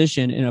a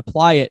musician and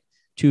apply it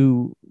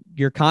to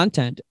your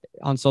content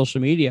on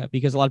social media,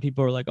 because a lot of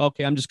people are like,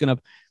 okay, I'm just going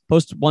to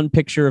post one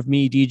picture of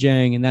me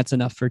DJing and that's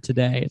enough for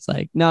today. It's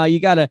like, no, you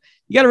gotta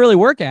really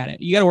work at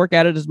it. You got to work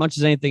at it as much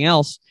as anything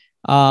else.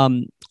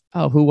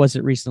 who was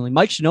it recently?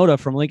 Mike Shinoda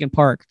from Linkin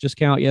Park just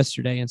came out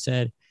yesterday and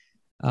said,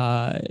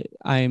 I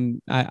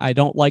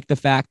don't like the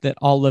fact that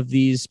all of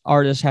these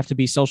artists have to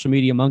be social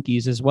media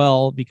monkeys as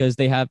well, because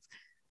they have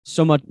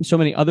so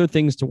many other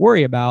things to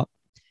worry about.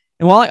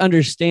 And while I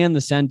understand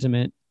the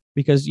sentiment,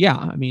 because yeah,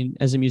 I mean,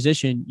 as a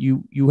musician,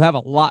 you have a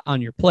lot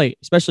on your plate,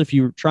 especially if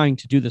you're trying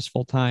to do this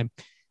full time.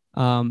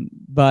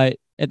 But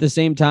at the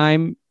same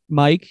time,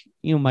 Mike's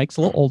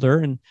a little older,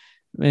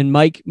 and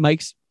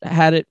Mike's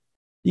had it,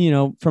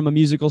 from a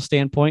musical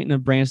standpoint and a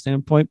brand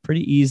standpoint,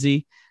 pretty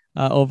easy.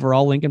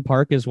 Overall, Linkin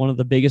Park is one of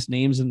the biggest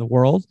names in the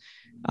world.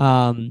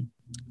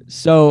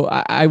 So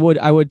I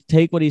would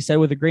take what he said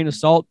with a grain of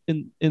salt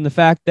in the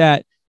fact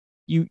that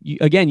you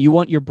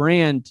want your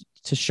brand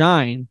to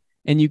shine,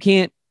 and you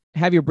can't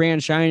have your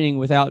brand shining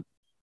without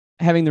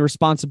having the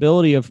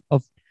responsibility of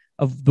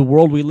the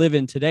world we live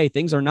in today.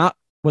 Things are not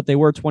what they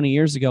were 20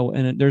 years ago.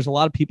 And there's a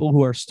lot of people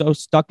who are so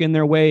stuck in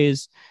their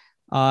ways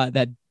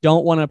that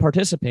don't want to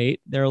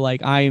participate. They're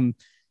like,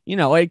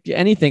 like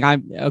anything.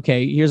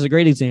 Here's a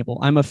great example.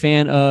 I'm a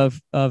fan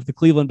of the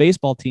Cleveland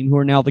baseball team, who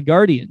are now the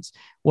Guardians.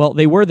 Well,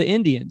 they were the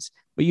Indians,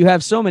 but you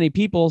have so many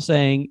people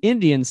saying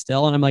Indians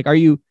still. And I'm like, are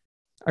you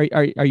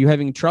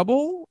having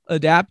trouble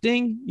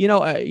adapting?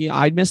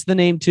 I missed the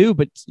name too,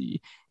 but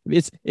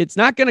it's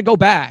not going to go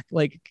back.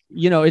 Like,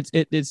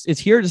 it's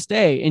here to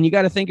stay. And you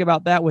got to think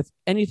about that with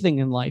anything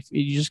in life.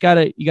 You just got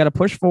to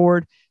push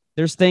forward.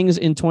 There's things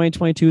in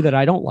 2022 that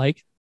I don't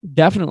like,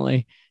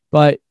 definitely,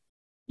 but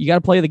you got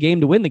to play the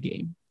game to win the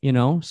game,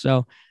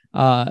 So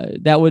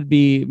that would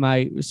be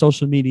my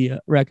social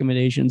media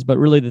recommendations. But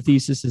really, the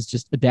thesis is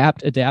just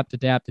adapt,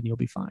 and you'll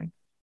be fine.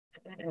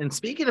 And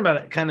speaking about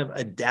it, kind of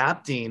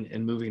adapting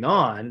and moving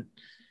on,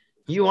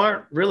 you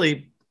aren't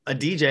really a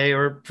DJ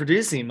or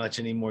producing much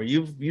anymore.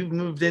 You've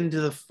moved into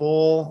the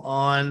full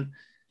on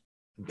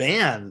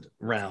band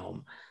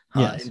realm.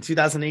 Yes. In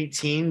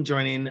 2018,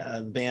 joining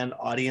a band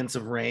Audience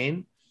of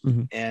Rain,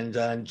 mm-hmm.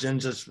 and Jen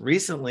just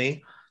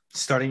recently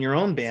starting your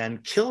own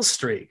band, Kill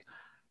Streak.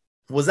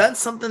 Was that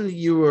something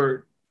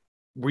that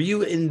were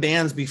you in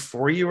bands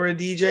before you were a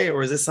DJ,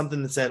 or is this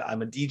something that said,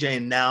 I'm a DJ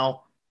and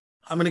now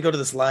I'm going to go to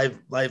this live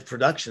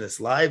production, this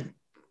live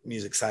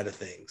music side of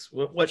things?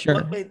 What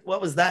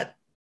was that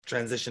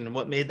transition, and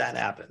what made that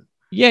happen?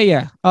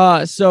 Yeah.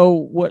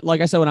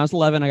 Like I said, when I was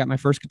 11, I got my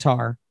first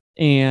guitar,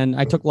 and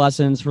I took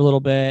lessons for a little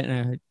bit,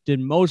 and I did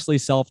mostly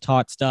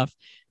self-taught stuff.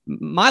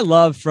 My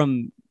love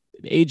from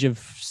the age of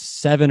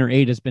 7 or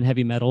 8 has been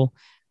heavy metal.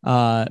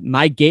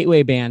 My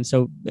gateway band.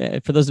 So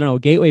for those who don't know,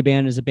 gateway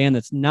band is a band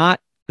that's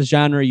not the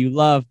genre you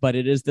love, but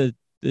it is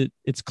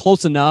it's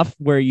close enough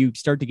where you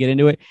start to get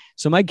into it.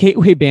 So my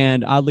gateway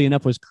band, oddly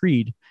enough, was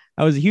Creed.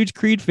 I was a huge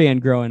Creed fan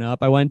growing up.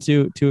 I went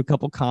to a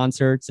couple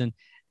concerts, and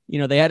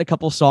they had a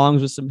couple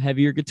songs with some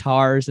heavier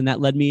guitars, and that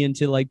led me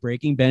into like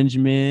Breaking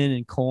Benjamin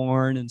and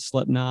Korn and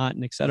Slipknot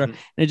and etc. Mm-hmm.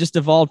 And it just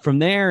evolved from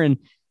there. And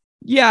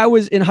yeah, I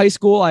was in high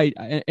school.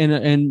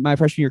 And my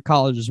freshman year of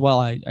college as well.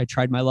 I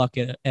tried my luck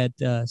at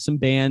some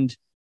band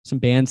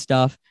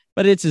stuff,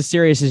 but it's as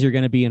serious as you're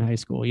going to be in high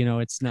school.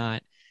 It's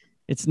not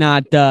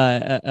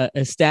a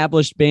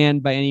established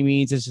band by any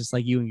means. It's just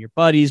like you and your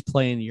buddies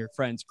playing your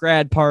friends'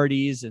 grad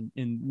parties and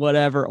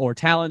whatever, or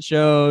talent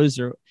shows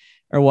or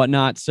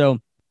whatnot. So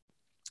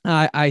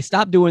I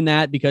stopped doing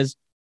that because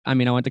I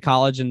went to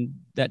college, and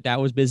that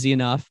was busy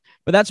enough.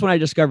 But that's when I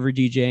discovered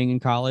DJing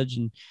in college,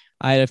 and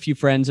I had a few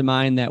friends of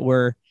mine that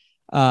were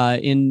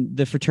in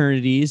the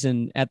fraternities.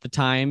 And at the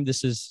time,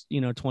 this is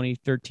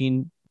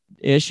 2013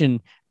 ish,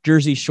 and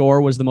Jersey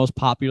Shore was the most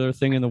popular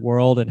thing in the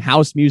world, and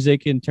house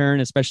music in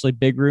turn, especially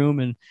big room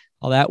and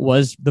all that,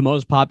 was the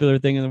most popular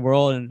thing in the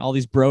world. And all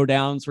these bro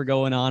downs were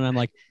going on. I'm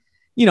like,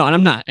 and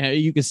I'm not,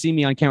 you can see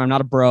me on camera, I'm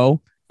not a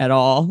bro at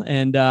all.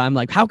 And I'm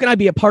like, how can I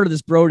be a part of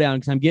this bro down?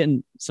 Because I'm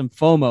getting some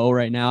FOMO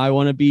right now. I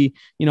want to be,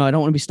 I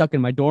don't want to be stuck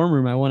in my dorm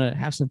room. I want to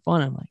have some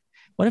fun. I'm like,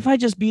 what if I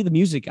just be the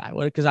music guy?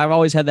 Because I've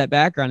always had that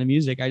background in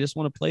music. I just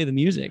want to play the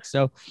music.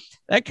 So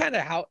that kind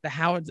of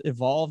how it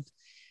evolved.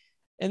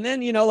 And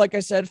then, like I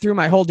said, through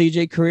my whole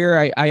DJ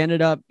career, I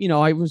ended up,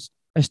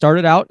 I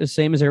started out the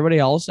same as everybody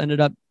else, ended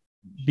up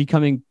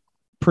becoming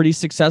pretty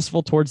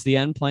successful towards the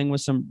end, playing with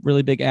some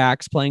really big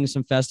acts, playing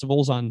some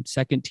festivals on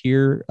second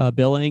tier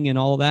billing and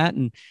all of that.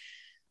 And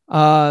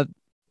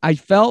I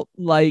felt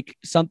like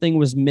something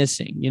was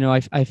missing.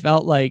 I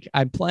felt like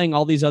I'm playing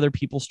all these other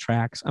people's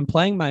tracks. I'm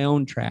playing my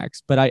own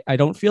tracks, but I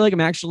don't feel like I'm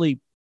actually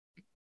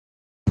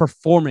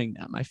performing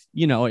them.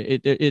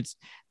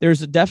 There's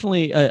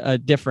definitely a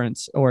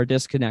difference or a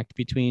disconnect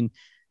between,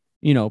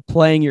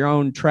 playing your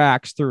own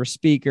tracks through a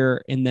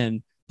speaker and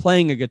then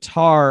playing a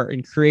guitar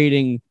and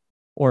creating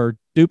or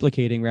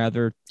duplicating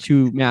rather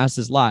to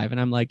masses live.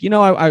 And I'm like,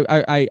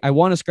 I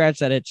want to scratch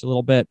that itch a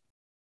little bit,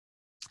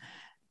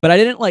 but I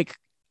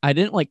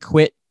didn't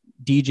quit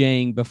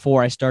DJing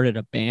before I started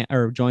a band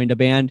or joined a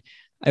band.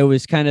 It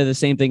was kind of the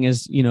same thing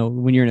as,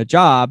 when you're in a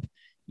job,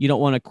 you don't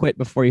want to quit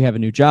before you have a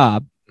new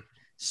job.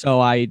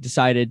 So I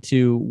decided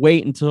to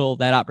wait until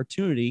that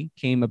opportunity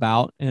came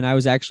about. And I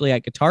was actually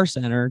at Guitar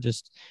Center,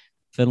 just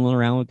fiddling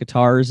around with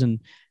guitars, and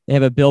they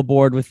have a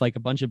billboard with like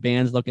a bunch of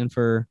bands looking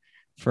for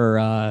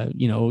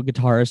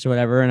guitarists or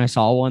whatever. And I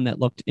saw one that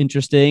looked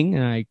interesting,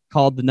 and I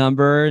called the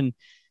number, and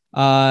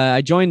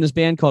I joined this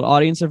band called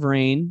Audience of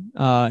Rain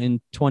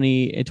in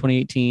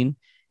 2018,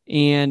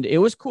 and it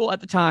was cool at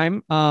the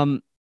time.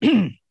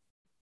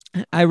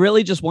 I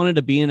really just wanted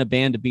to be in a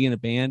band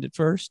at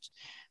first.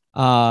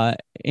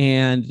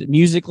 And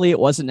musically, it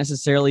wasn't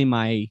necessarily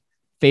my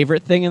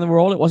favorite thing in the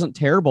world. It wasn't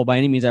terrible by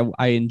any means.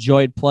 I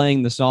enjoyed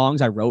playing the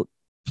songs. I wrote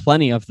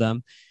plenty of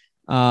them.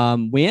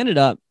 We ended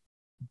up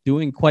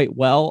doing quite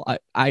well.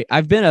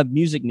 I've been a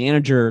music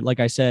manager, like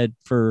I said,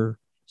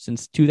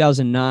 since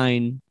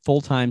 2009,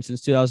 full-time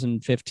since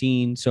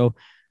 2015. So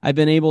I've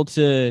been able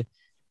to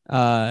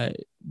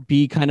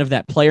be kind of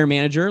that player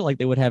manager like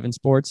they would have in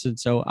sports. And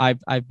so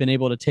I've been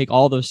able to take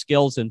all those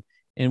skills, and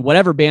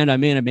whatever band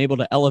I'm in, I'm able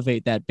to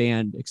elevate that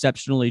band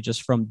exceptionally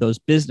just from those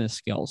business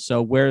skills.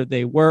 So where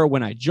they were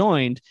when I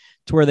joined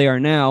to where they are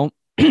now,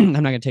 I'm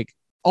not going to take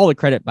all the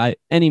credit by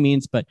any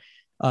means, but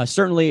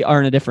certainly are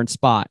in a different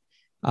spot.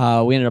 We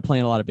ended up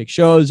playing a lot of big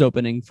shows,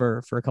 opening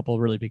for a couple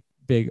of really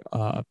big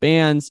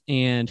bands.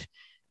 And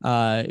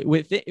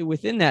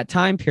within that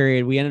time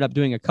period, we ended up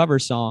doing a cover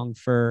song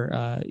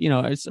for,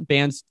 it's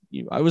bands.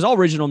 It was all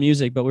original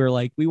music, but we were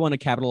like, we want to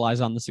capitalize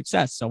on the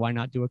success. So why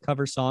not do a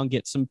cover song,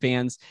 get some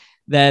fans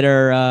that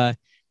are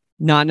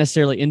not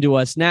necessarily into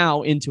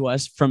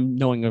us from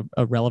knowing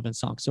a relevant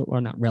song. So,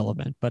 or not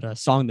relevant, but a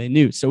song they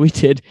knew. So we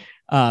did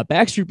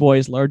Backstreet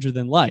Boys' Larger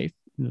Than Life.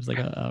 It was like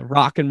a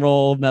rock and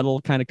roll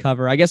metal kind of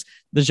cover. I guess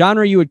the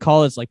genre you would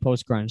call it's like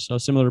post-grunge. So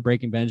similar to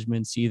Breaking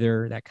Benjamin,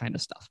 Seether, that kind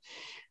of stuff.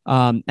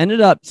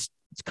 Ended up, it's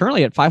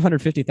currently at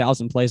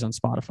 550,000 plays on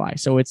Spotify.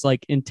 So it's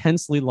like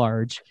intensely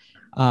large,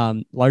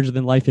 larger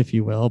than life, if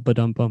you will, but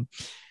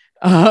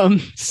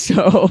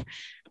so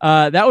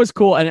that was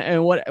cool.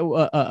 And what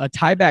a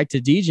tie back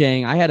to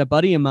DJing, I had a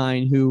buddy of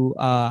mine who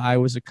I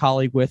was a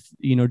colleague with,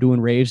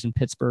 doing raves in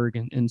Pittsburgh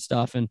and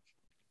stuff. And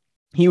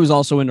he was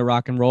also into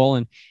rock and roll.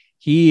 And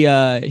he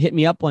hit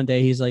me up one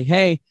day. He's like,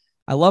 "Hey,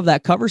 I love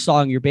that cover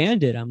song your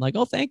band did." I'm like,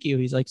 "Oh, thank you."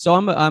 He's like, "So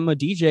I'm a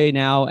DJ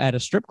now at a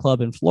strip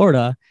club in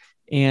Florida,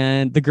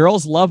 and the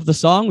girls love the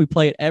song. We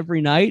play it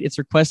every night. It's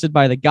requested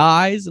by the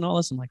guys and all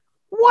this." I'm like,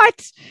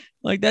 "What?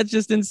 Like, that's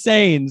just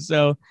insane."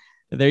 So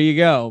there you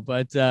go.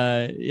 But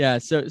yeah,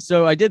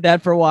 so I did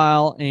that for a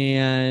while,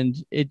 and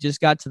it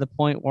just got to the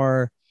point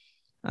where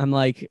I'm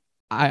like,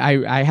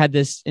 I had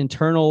this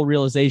internal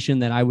realization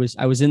that I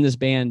was in this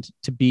band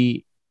to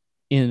be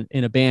in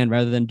a band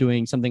rather than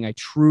doing something I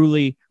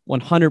truly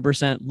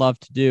 100% love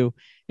to do.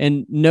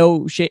 And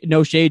no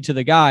shade to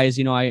the guys.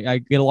 I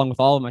get along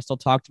with all of them. I still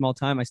talk to them all the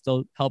time. I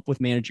still help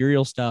with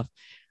managerial stuff.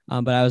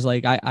 But I was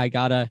like, I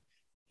gotta,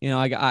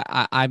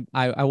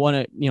 I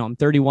want to, I'm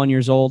 31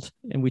 years old,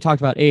 and we talked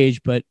about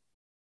age, but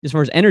as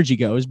far as energy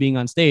goes, being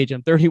on stage,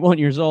 I'm 31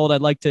 years old. I'd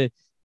like to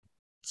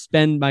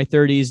spend my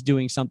 30s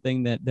doing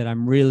something that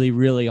I'm really,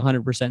 really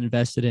 100%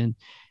 invested in.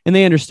 And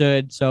they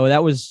understood. So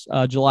that was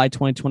July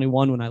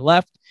 2021 when I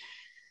left.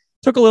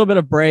 Took a little bit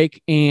of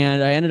break,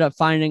 and I ended up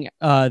finding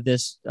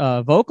this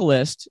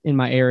vocalist in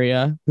my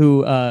area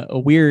who a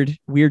weird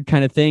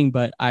kind of thing.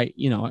 But I'm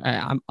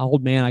an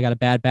old man. I got a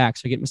bad back,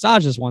 so I get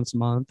massages once a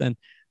month. And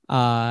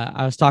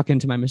I was talking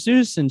to my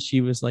masseuse, and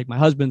she was like, "My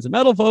husband's a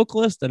metal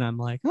vocalist," and I'm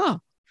like, "Huh."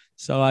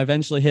 So I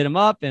eventually hit him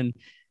up, and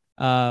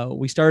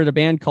we started a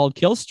band called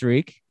Kill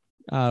Streak,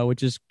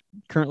 which is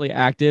currently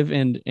active.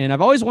 And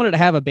I've always wanted to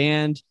have a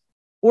band,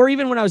 or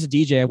even when I was a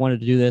DJ, I wanted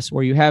to do this,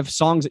 where you have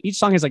songs. Each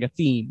song has like a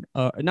theme,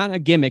 not a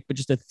gimmick, but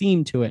just a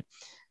theme to it.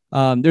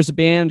 There's a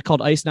band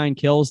called Ice Nine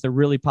Kills. They're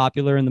really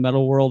popular in the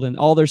metal world, and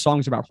all their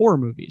songs are about horror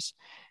movies.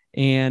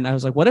 And I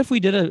was like, what if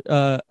we did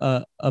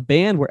a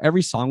band where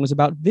every song was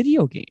about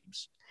video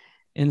games?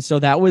 And so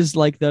that was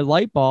like the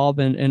light bulb.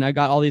 And I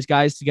got all these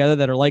guys together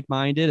that are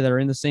like-minded, that are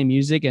in the same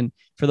music. And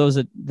for those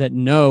that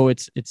know,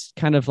 it's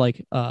kind of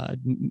like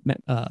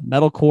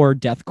metalcore,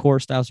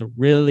 deathcore style, so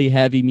really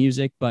heavy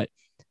music, but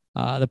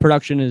the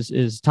production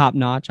is top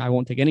notch. I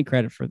won't take any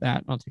credit for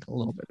that. I'll take a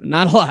little bit, but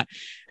not a lot.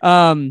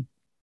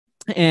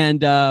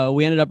 And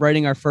we ended up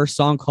writing our first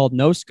song called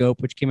No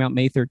Scope, which came out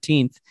May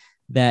 13th.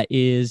 That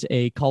is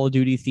a Call of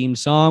Duty themed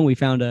song. We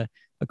found a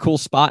cool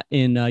spot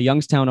in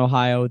Youngstown,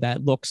 Ohio,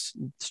 that looks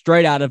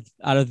straight out of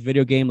the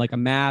video game, like a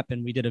map.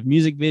 And we did a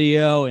music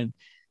video, and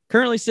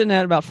currently sitting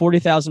at about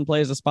 40,000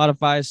 plays on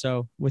Spotify.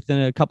 So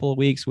within a couple of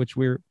weeks, which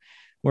we're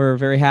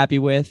very happy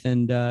with.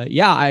 And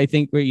I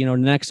think the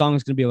next song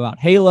is going to be about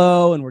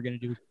Halo, and we're going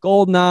to do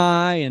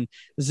GoldenEye and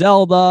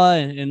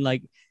Zelda. And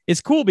like,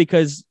 it's cool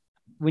because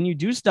when you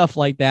do stuff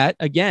like that,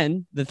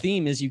 again, the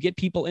theme is you get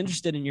people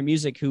interested in your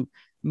music who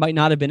might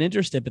not have been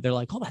interested, but they're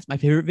like, "Oh, that's my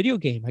favorite video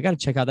game. I got to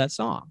check out that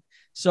song."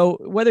 So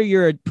whether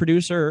you're a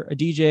producer, a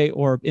DJ,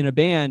 or in a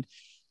band,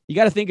 you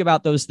got to think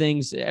about those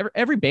things.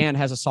 Every band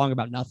has a song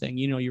about nothing.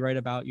 You write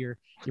about your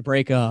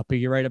breakup, or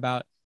you write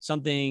about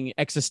something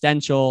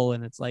existential,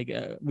 and it's like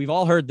we've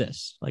all heard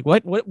this. Like,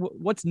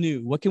 what's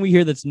new? What can we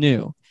hear that's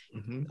new?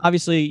 Mhm.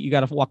 Obviously you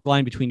got to walk the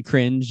line between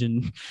cringe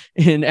and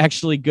and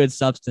actually good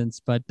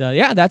substance. But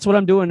yeah, that's what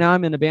I'm doing now.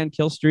 I'm in a band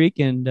Kill Streak,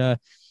 and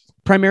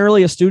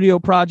primarily a studio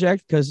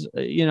project because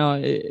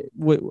I'm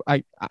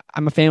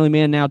a family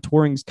man now.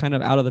 Touring's kind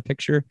of out of the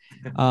picture,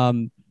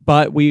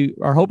 but we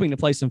are hoping to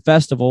play some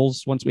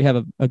festivals once we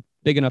have a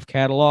big enough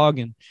catalog.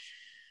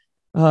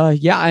 And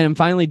yeah, I am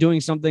finally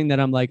doing something that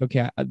I'm like,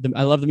 okay,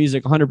 I love the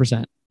music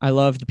 100%. I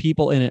love the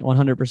people in it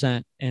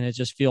 100%, and it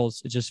just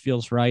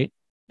feels right.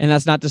 And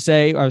that's not to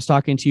say, I was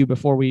talking to you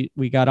before we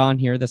got on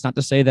here, that's not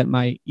to say that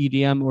my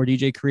EDM or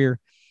DJ career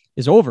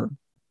is over.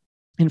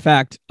 In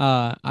fact,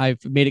 I've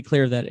made it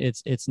clear that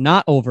it's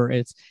not over.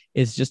 It's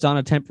just on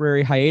a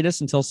temporary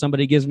hiatus until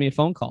somebody gives me a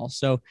phone call.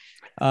 So,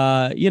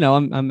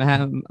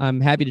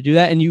 I'm happy to do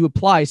that. And you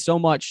apply so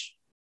much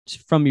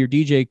from your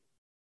DJ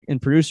and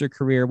producer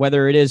career,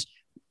 whether it is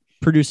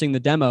producing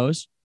the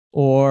demos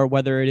or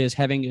whether it is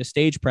having a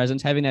stage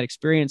presence, having that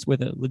experience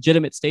with a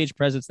legitimate stage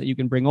presence that you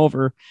can bring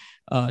over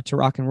to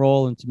rock and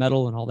roll and to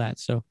metal and all that.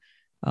 So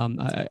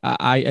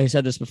I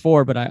said this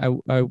before, but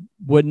I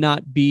would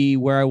not be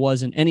where I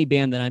was in any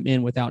band that I'm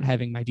in without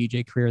having my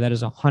DJ career. That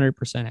is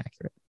 100%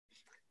 accurate.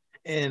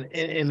 And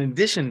in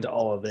addition to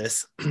all of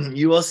this,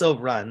 you also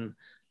run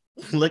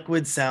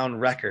Liquid Sound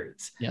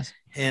Records. Yes.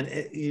 And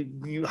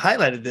you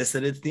highlighted this,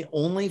 that it's the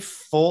only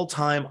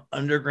full-time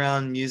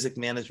underground music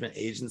management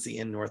agency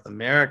in North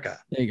America.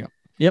 There you go.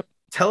 Yep.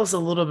 Tell us a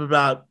little bit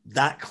about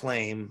that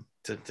claim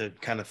to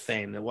kind of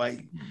fame, and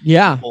why you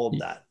hold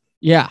that.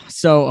 Yeah.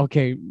 So,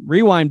 okay,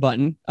 rewind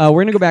button. We're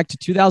going to go back to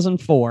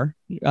 2004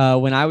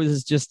 when I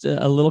was just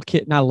a little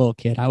kid, not a little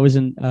kid. I was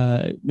in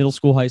middle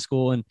school, high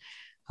school, and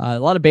a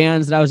lot of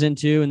bands that I was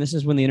into. And this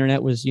is when the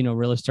internet was,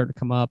 really starting to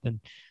come up. And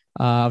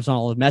I was on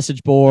all the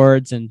message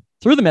boards, and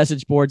through the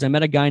message boards, I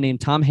met a guy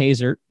named Tom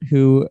Hazert,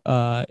 who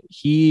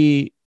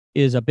he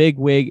is a big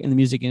wig in the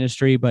music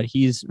industry, but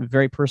he's a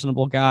very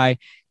personable guy.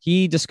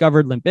 He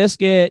discovered Limp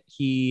Bizkit.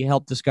 He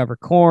helped discover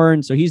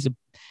Korn. So he's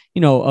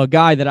a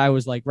guy that I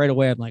was like right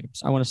away. I'm like,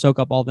 I want to soak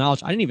up all the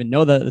knowledge. I didn't even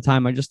know that at the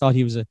time. I just thought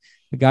he was a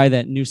guy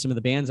that knew some of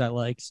the bands I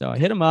like. So I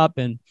hit him up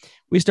and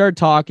we started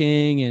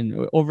talking.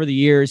 And over the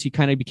years, he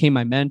kind of became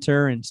my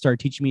mentor and started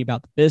teaching me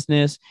about the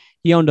business.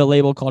 He owned a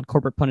label called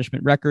Corporate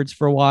Punishment Records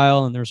for a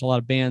while. And there's a lot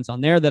of bands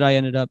on there that I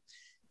ended up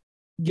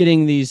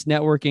getting these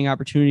networking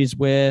opportunities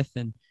with.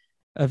 And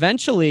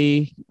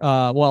eventually,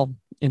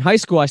 in high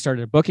school, I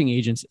started a booking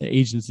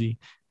agency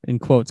in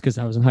quotes because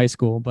I was in high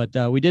school, but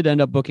we did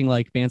end up booking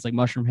like bands like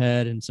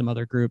Mushroomhead and some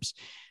other groups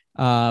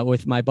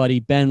with my buddy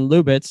Ben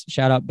Lubitz.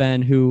 Shout out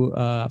Ben, who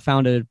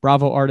founded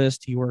Bravo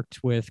Artist. He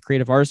worked with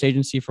Creative Artist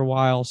Agency for a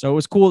while, so it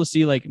was cool to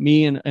see like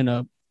me and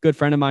a good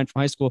friend of mine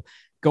from high school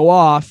go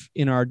off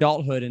in our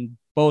adulthood and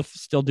both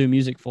still do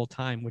music full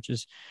time, which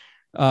is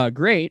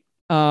great.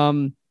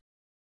 And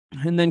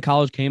then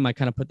college came. I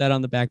kind of put that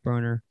on the back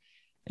burner.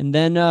 And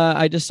then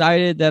I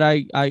decided that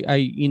I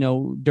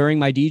during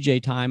my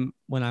DJ time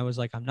when I was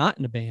like, I'm not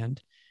in a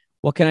band,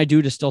 what can I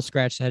do to still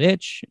scratch that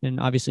itch? And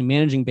obviously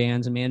managing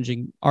bands and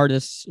managing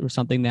artists was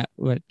something that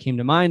came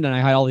to mind. And I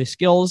had all these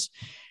skills.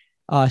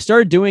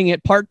 Started doing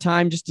it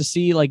part-time just to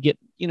see, like, get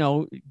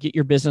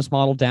your business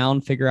model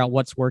down, figure out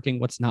what's working,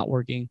 what's not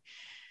working.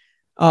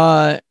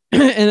 And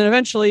then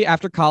eventually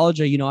after college,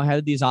 I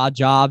had these odd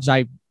jobs.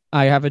 I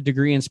have a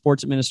degree in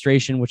sports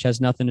administration, which has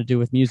nothing to do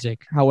with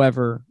music.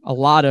 However, a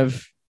lot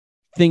of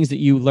things that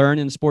you learn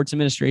in sports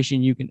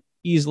administration, you can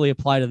easily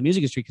apply to the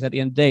music industry because at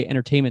the end of the day,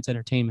 entertainment's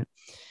entertainment.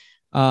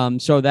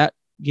 So that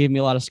gave me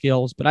a lot of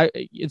skills, but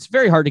it's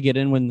very hard to get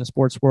in when the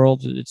sports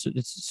world, it's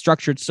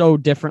structured so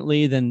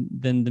differently than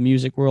the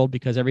music world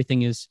because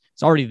everything it's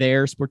already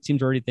there. Sports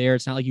teams are already there.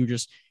 It's not like you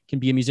just can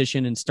be a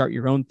musician and start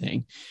your own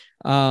thing.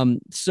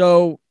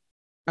 So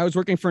I was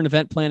working for an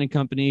event planning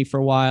company for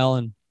a while,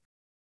 and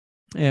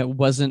it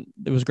was a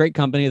great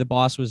company. The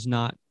boss was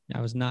not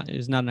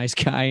a nice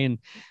guy. And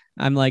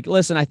I'm like,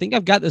 listen, I think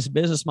I've got this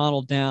business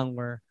model down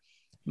where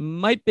I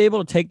might be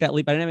able to take that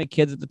leap. I didn't have any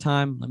kids at the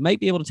time. I might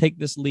be able to take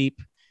this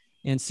leap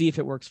and see if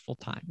it works full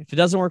time. If it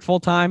doesn't work full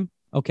time,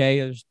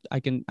 okay,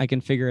 I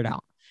can figure it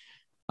out.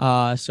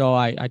 So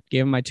I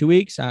gave him my 2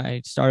 weeks.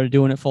 I started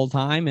doing it full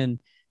time, and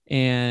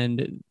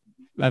any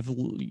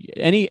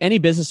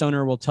business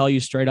owner will tell you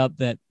straight up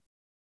that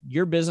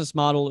your business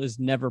model is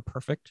never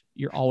perfect.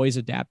 You're always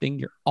adapting.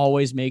 You're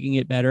always making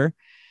it better.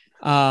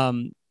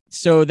 So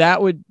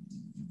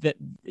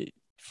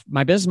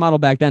my business model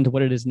back then to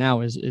what it is now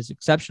is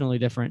exceptionally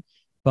different,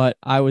 but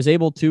I was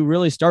able to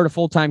really start a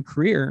full-time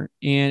career,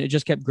 and it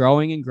just kept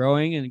growing and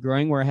growing and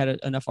growing where I had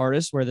enough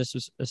artists where this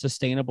was a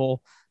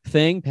sustainable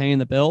thing, paying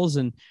the bills.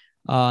 And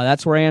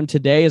that's where I am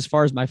today. As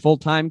far as my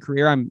full-time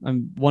career,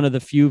 I'm one of the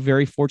few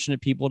very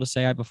fortunate people to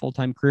say I have a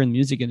full-time career in the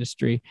music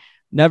industry.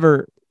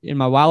 Never in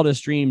my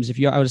wildest dreams, I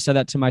would have said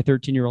that to my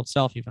 13-year-old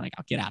self, you'd be like,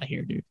 "I'll get out of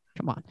here, dude.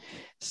 Come on."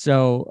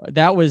 So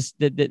that was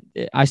that.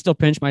 I still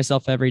pinch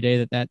myself every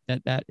day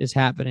that is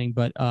happening,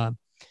 but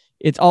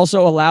it's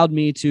also allowed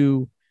me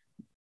to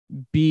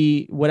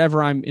be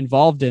whatever I'm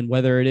involved in,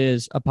 whether it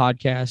is a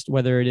podcast,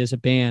 whether it is a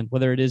band,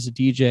 whether it is a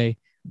DJ,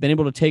 been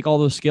able to take all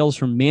those skills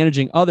from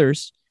managing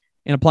others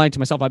and applying it to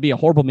myself. I'd be a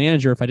horrible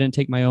manager if I didn't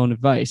take my own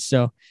advice.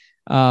 So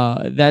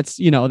that's,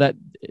 that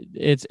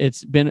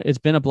it's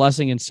been a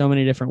blessing in so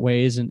many different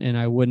ways. And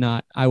I would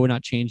not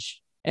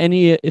change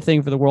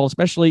anything for the world,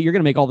 especially you're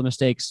going to make all the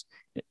mistakes,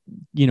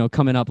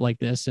 coming up like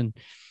this. And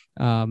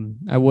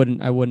I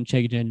wouldn't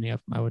change any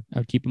of them. I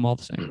would keep them all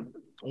the same.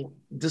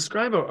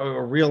 Describe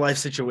a real life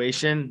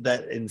situation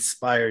that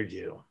inspired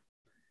you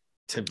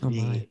to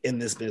be in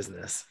this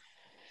business.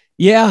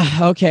 Yeah.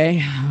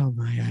 Okay. Oh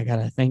my, I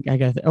gotta think.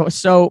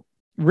 So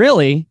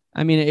really,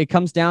 I mean, it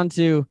comes down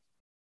to,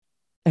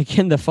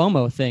 again, the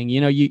FOMO thing.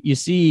 You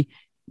see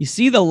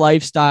the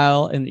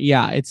lifestyle, and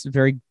yeah, it's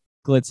very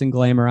glitz and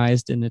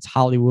glamorized, and it's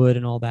Hollywood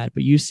and all that.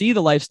 But you see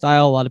the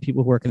lifestyle. A lot of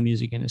people who work in the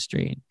music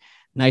industry, and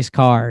nice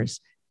cars.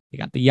 They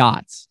got the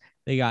yachts.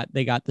 They got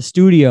the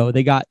studio.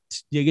 They get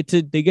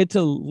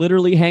to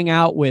literally hang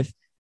out with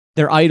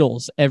their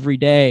idols every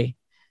day.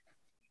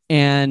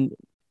 And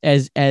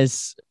as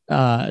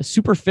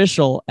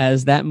superficial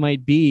as that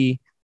might be,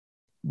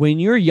 when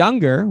you're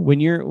younger,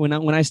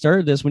 when I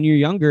started this, when you're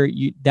younger,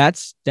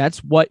 that's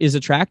what is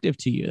attractive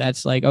to you.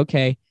 That's like,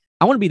 okay,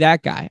 I want to be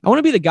that guy. I want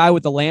to be the guy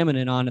with the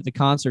laminate on at the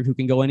concert who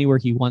can go anywhere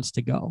he wants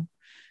to go.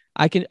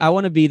 I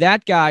want to be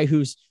that guy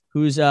who's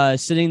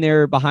sitting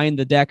there behind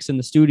the decks in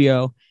the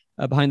studio,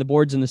 behind the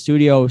boards in the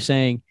studio,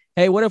 saying,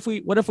 hey, what if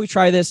we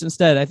try this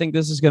instead? I think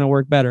this is going to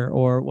work better,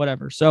 or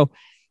whatever. So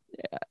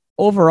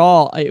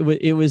overall,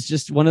 it was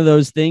just one of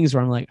those things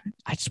where I'm like,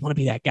 I just want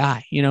to be that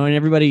guy, and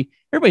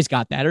everybody's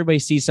got that. Everybody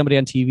sees somebody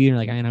on TV and you're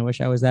like, man, I wish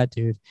I was that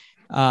dude.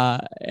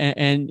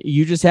 And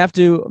you just have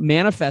to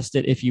manifest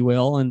it, if you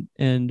will.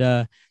 And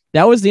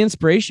that was the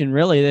inspiration,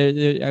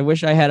 really. I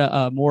wish I had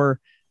a more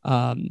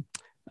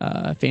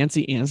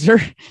fancy answer,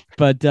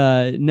 but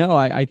no,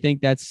 I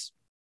think that's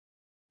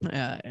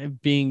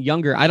being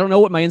younger. I don't know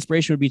what my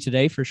inspiration would be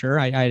today for sure.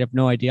 I have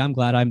no idea. I'm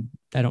glad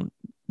I don't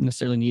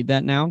necessarily need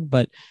that now,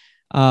 but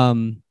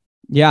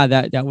yeah,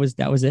 that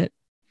was it.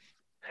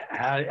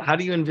 How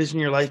do you envision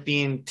your life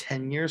being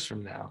 10 years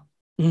from now?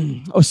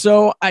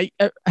 So I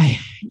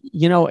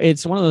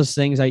it's one of those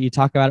things that you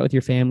talk about it with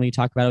your family, you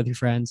talk about it with your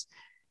friends.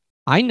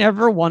 I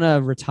never want to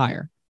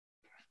retire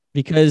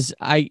because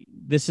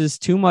this is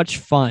too much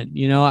fun.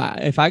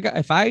 If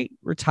I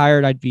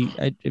retired, I'd be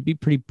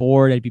pretty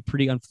bored. I'd be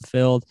pretty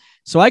unfulfilled.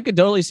 So I could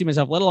totally see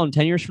myself, let alone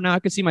 10 years from now, I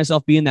could see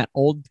myself being that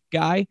old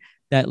guy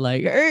that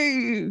like,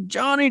 hey,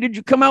 Johnny, did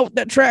you come out with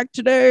that track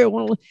today?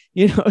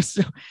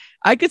 So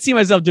I could see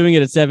myself doing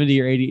it at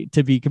 70 or 80,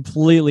 to be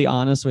completely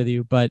honest with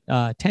you. But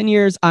 10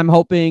 years, I'm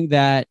hoping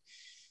that,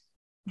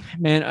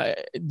 man,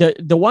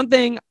 the one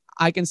thing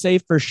I can say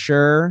for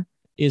sure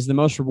is the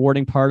most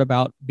rewarding part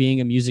about being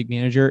a music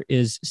manager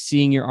is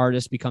seeing your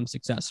artist become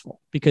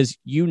successful, because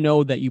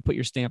that you put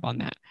your stamp on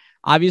that.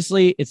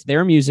 Obviously, it's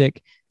their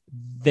music.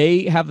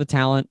 They have the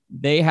talent.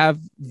 They have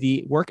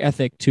the work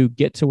ethic to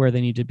get to where they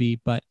need to be,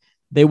 but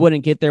they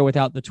wouldn't get there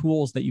without the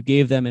tools that you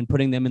gave them and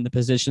putting them in the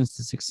positions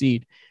to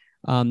succeed.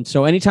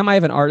 So anytime I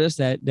have an artist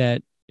that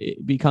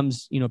it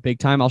becomes, big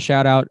time, I'll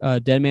shout out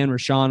Deadman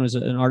Rashawn was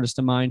an artist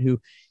of mine who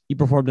he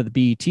performed at the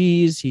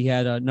BETs. He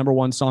had a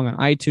 #1 song on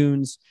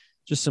iTunes,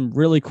 just some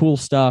really cool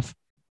stuff.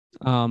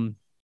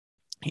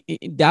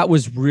 That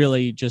was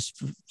really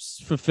just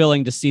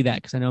fulfilling to see that,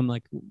 because I know I'm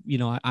like,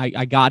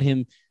 I got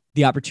him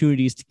the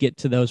opportunities to get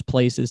to those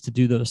places, to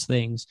do those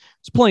things.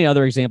 There's plenty of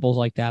other examples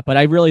like that, but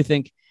I really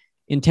think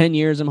in 10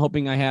 years, I'm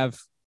hoping I have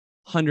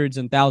hundreds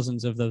and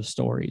thousands of those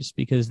stories,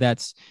 because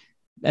that's,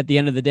 at the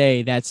end of the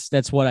day,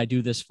 that's what I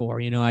do this for.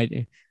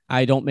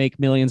 I don't make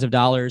millions of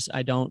dollars.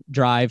 I don't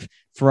drive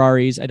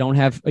Ferraris. I don't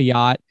have a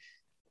yacht.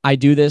 I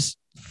do this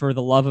for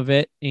the love of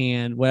it,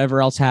 and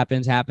whatever else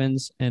happens.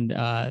 And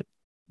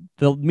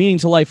the meaning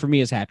to life for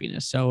me is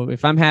happiness. So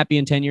if I'm happy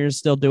in 10 years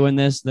still doing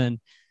this, then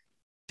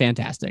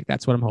fantastic.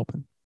 That's what I'm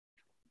hoping.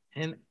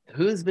 And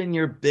who's been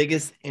your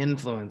biggest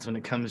influence when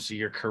it comes to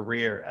your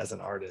career as an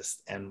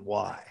artist, and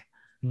why?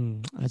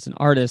 As an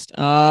artist,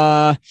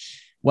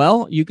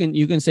 well, you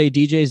can say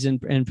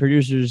DJs and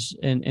producers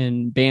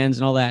and bands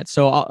and all that.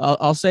 So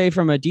I'll say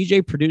from a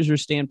DJ producer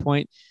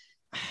standpoint,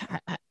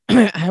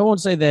 I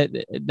won't say that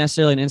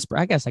necessarily an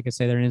inspiration. I guess I could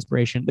say they're an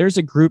inspiration. There's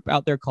a group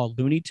out there called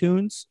Looney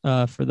Tunes.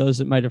 For those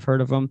that might have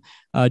heard of them,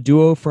 a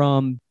duo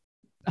from,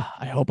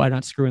 I hope I'm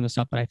not screwing this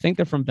up, but I think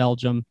they're from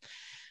Belgium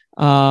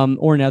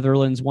or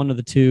Netherlands, one of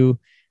the two.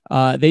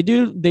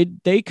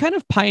 They kind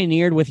of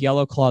pioneered with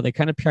Yellow Claw. They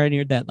kind of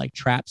pioneered that like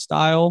trap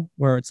style,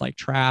 where it's like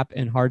trap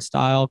and hard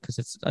style, because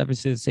it's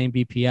obviously the same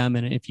BPM.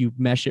 And if you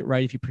mesh it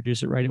right, if you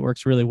produce it right, it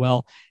works really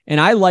well. And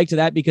I liked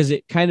that because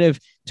it kind of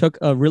took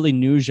a really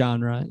new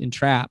genre in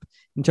trap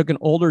and took an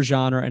older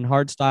genre and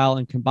hard style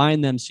and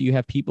combined them. So you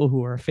have people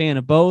who are a fan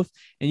of both,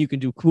 and you can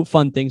do cool,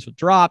 fun things with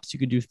drops. You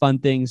can do fun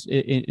things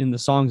in the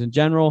songs in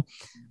general.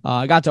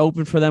 I got to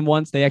open for them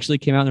once. They actually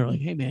came out and they were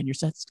like, hey man, your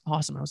set's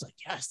awesome. I was like,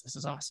 yes, this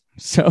is awesome.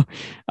 So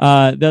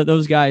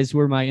those guys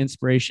were my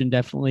inspiration,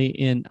 definitely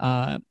in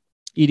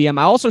EDM.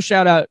 I also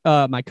shout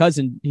out my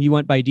cousin. He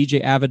went by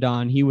DJ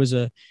Avedon. He was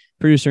a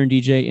producer and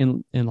DJ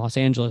in Los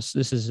Angeles.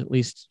 This is at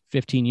least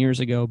 15 years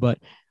ago, but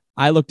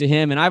I looked to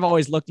him,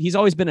 and he's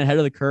always been ahead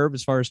of the curve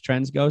as far as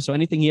trends go. So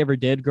anything he ever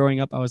did growing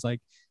up, I was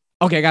like,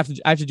 okay, I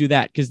have to do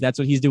that, because that's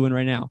what he's doing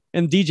right now.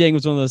 And DJing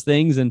was one of those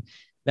things. And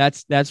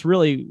that's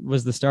really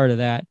was the start of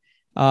that.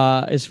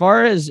 As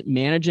far as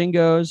managing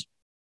goes,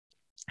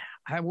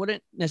 I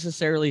wouldn't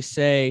necessarily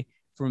say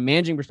from a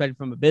managing perspective.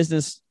 From a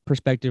business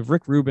perspective,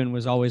 Rick Rubin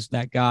was always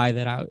that guy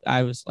that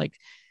I was like,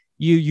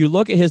 you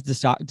look at his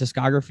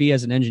discography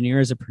as an engineer,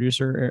 as a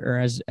producer, or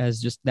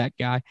as just that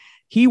guy.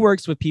 He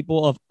works with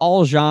people of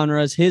all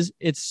genres.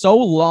 It's so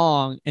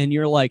long, and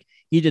you're like,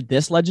 he did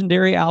this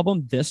legendary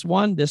album, this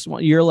one.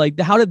 You're like,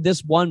 how did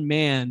this one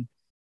man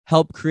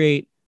help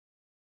create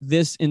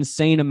this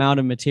insane amount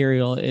of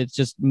material? It's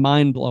just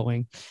mind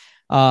blowing.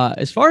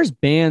 As far as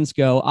bands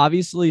go,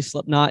 obviously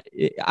Slipknot.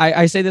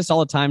 I say this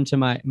all the time to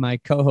my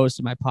co-host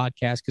of my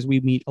podcast, because we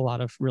meet a lot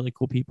of really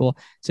cool people.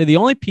 So the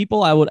only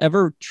people I would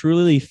ever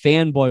truly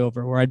fanboy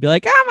over, where I'd be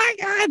like, oh my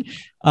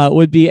God,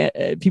 would be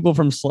people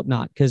from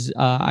Slipknot, because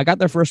I got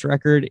their first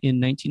record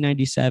in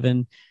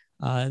 1997.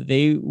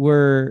 They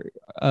were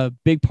a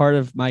big part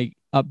of my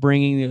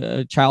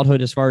upbringing,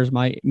 childhood, as far as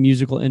my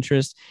musical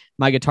interest.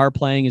 My guitar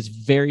playing is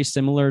very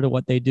similar to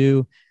what they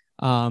do.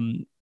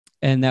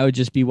 And that would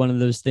just be one of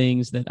those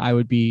things that I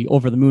would be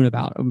over the moon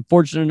about. I'm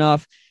fortunate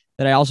enough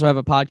that I also have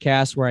a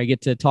podcast where I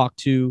get to talk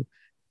to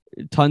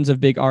tons of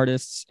big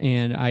artists,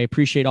 and I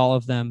appreciate all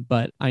of them.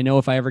 But I know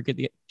if I ever get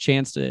the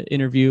chance to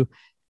interview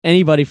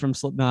anybody from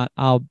Slipknot,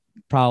 I'll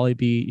probably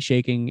be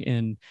shaking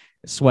and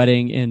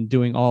sweating and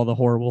doing all the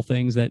horrible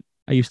things that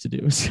I used to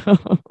do. So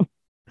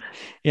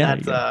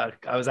yeah,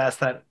 I was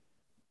asked that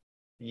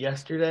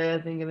yesterday, I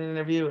think, in an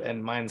interview,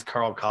 and mine's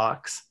Carl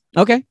Cox.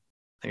 Okay. I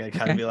think I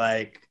kind of be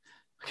like,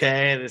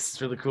 okay, this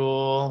is really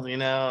cool,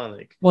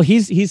 like. Well,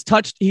 he's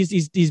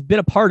been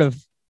a part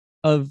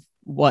of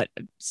what,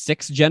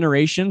 6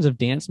 generations of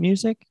dance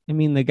music. I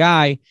mean, the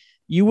guy,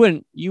 you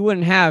wouldn't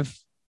have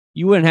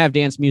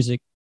dance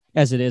music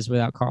as it is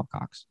without Carl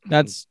Cox.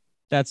 That's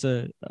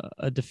a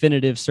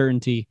definitive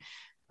certainty.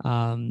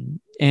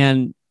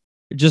 And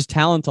just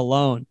talent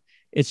alone.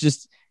 It's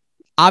just,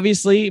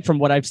 obviously, from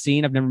what I've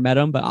seen, I've never met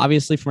him, but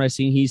obviously from what I've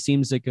seen, he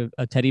seems like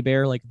a teddy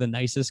bear, like the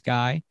nicest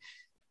guy.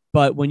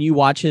 But when you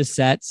watch his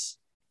sets,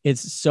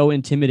 it's so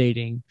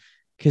intimidating,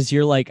 because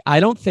you're like, I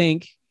don't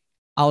think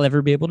I'll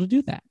ever be able to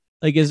do that.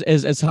 Like,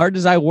 as hard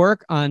as I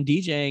work on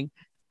DJing,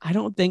 I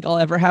don't think I'll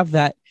ever have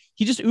that.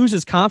 He just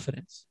oozes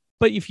confidence.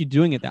 But if you're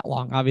doing it that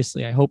long,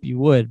 obviously, I hope you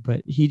would.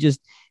 But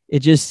it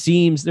just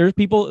seems there are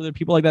people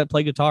like that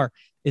play guitar.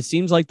 It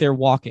seems like they're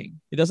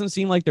walking. It doesn't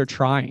seem like they're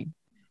trying.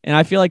 And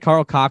I feel like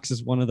Carl Cox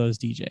is one of those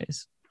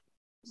DJs.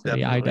 So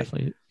definitely. Yeah, I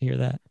definitely hear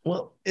that.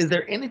 Well, is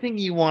there anything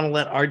you want to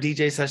let our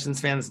DJ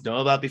Sessions fans know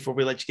about before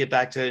we let you get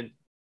back to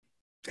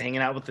hanging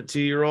out with the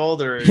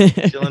 2-year-old or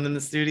chilling in the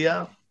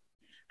studio?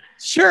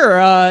 Sure.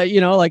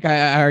 Like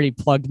I already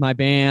plugged my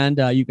band.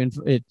 You can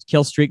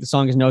Kill Streak. The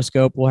song is No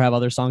Scope. We'll have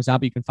other songs out,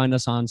 but you can find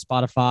us on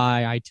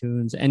Spotify,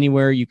 iTunes,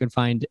 anywhere you can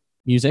find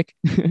music.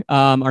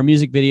 Our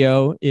music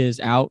video is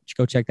out.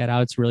 Go check that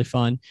out. It's really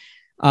fun.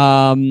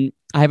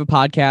 I have a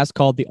podcast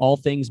called the All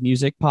Things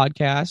Music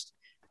Podcast.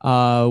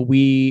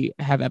 We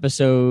have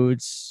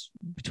episodes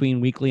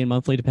between weekly and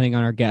monthly, depending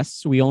on our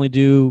guests. We only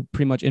do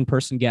pretty much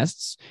in-person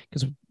guests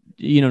because,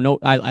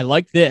 I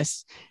like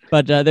this,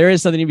 but there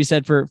is something to be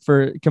said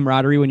for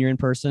camaraderie when you're in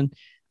person.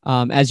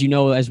 As you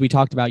know, as we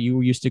talked about,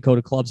 you used to go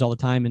to clubs all the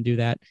time and do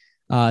that.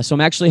 So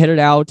I'm actually headed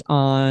out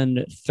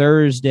on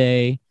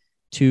Thursday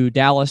to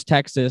Dallas,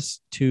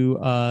 Texas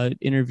to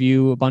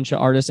interview a bunch of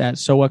artists at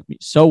So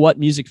What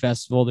Music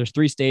Festival. There's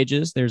 3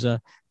 stages. There's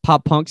a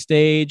pop punk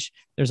stage,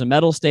 there's a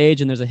metal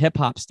stage, and there's a hip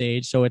hop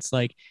stage. So it's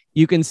like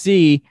you can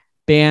see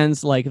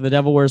bands like The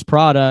Devil Wears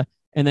Prada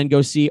and then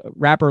go see a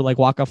rapper like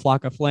Waka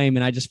Flocka Flame.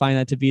 And I just find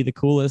that to be the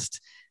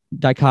coolest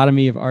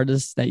dichotomy of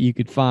artists that you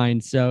could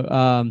find. So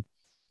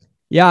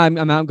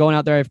I'm out going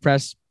out there. I've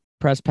press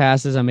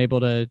passes. I'm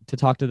able to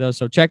talk to those.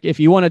 So if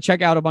you want to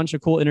check out a bunch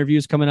of cool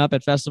interviews coming up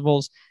at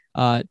festivals,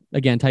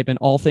 again, type in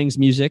All Things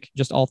Music,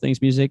 just All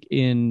Things Music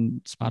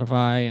in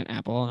Spotify and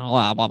Apple and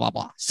blah, blah, blah,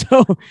 blah.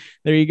 So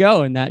there you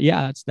go. And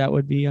that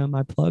would be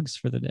my plugs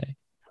for the day.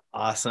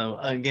 Awesome.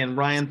 Again,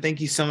 Ryan,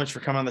 thank you so much for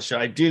coming on the show.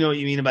 I do know what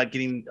you mean about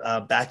getting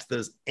back to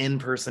those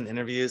in-person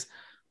interviews.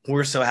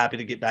 We're so happy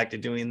to get back to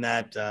doing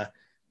that.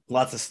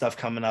 Lots of stuff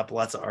coming up,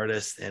 lots of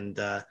artists, and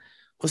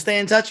we'll stay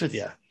in touch with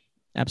you.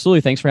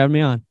 Absolutely. Thanks for having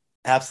me on.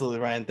 Absolutely,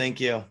 Ryan. Thank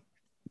you.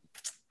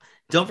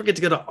 Don't forget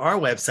to go to our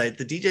website,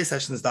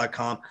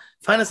 thedjsessions.com.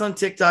 Find us on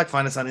TikTok,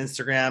 find us on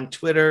Instagram,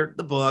 Twitter,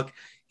 the book.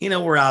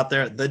 We're out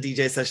there,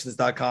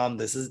 thedjsessions.com.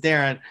 This is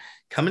Darren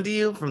coming to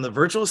you from the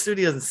virtual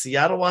studios in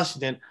Seattle,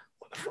 Washington.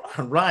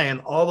 Ryan,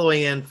 all the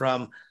way in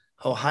from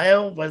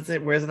Ohio. What is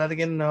it? Where is it at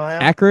again in Ohio?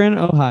 Akron,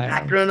 Ohio.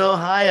 Akron,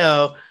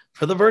 Ohio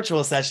for the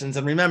virtual sessions.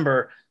 And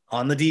remember,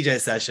 on the DJ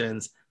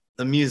Sessions,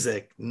 the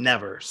music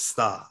never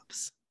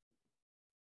stops.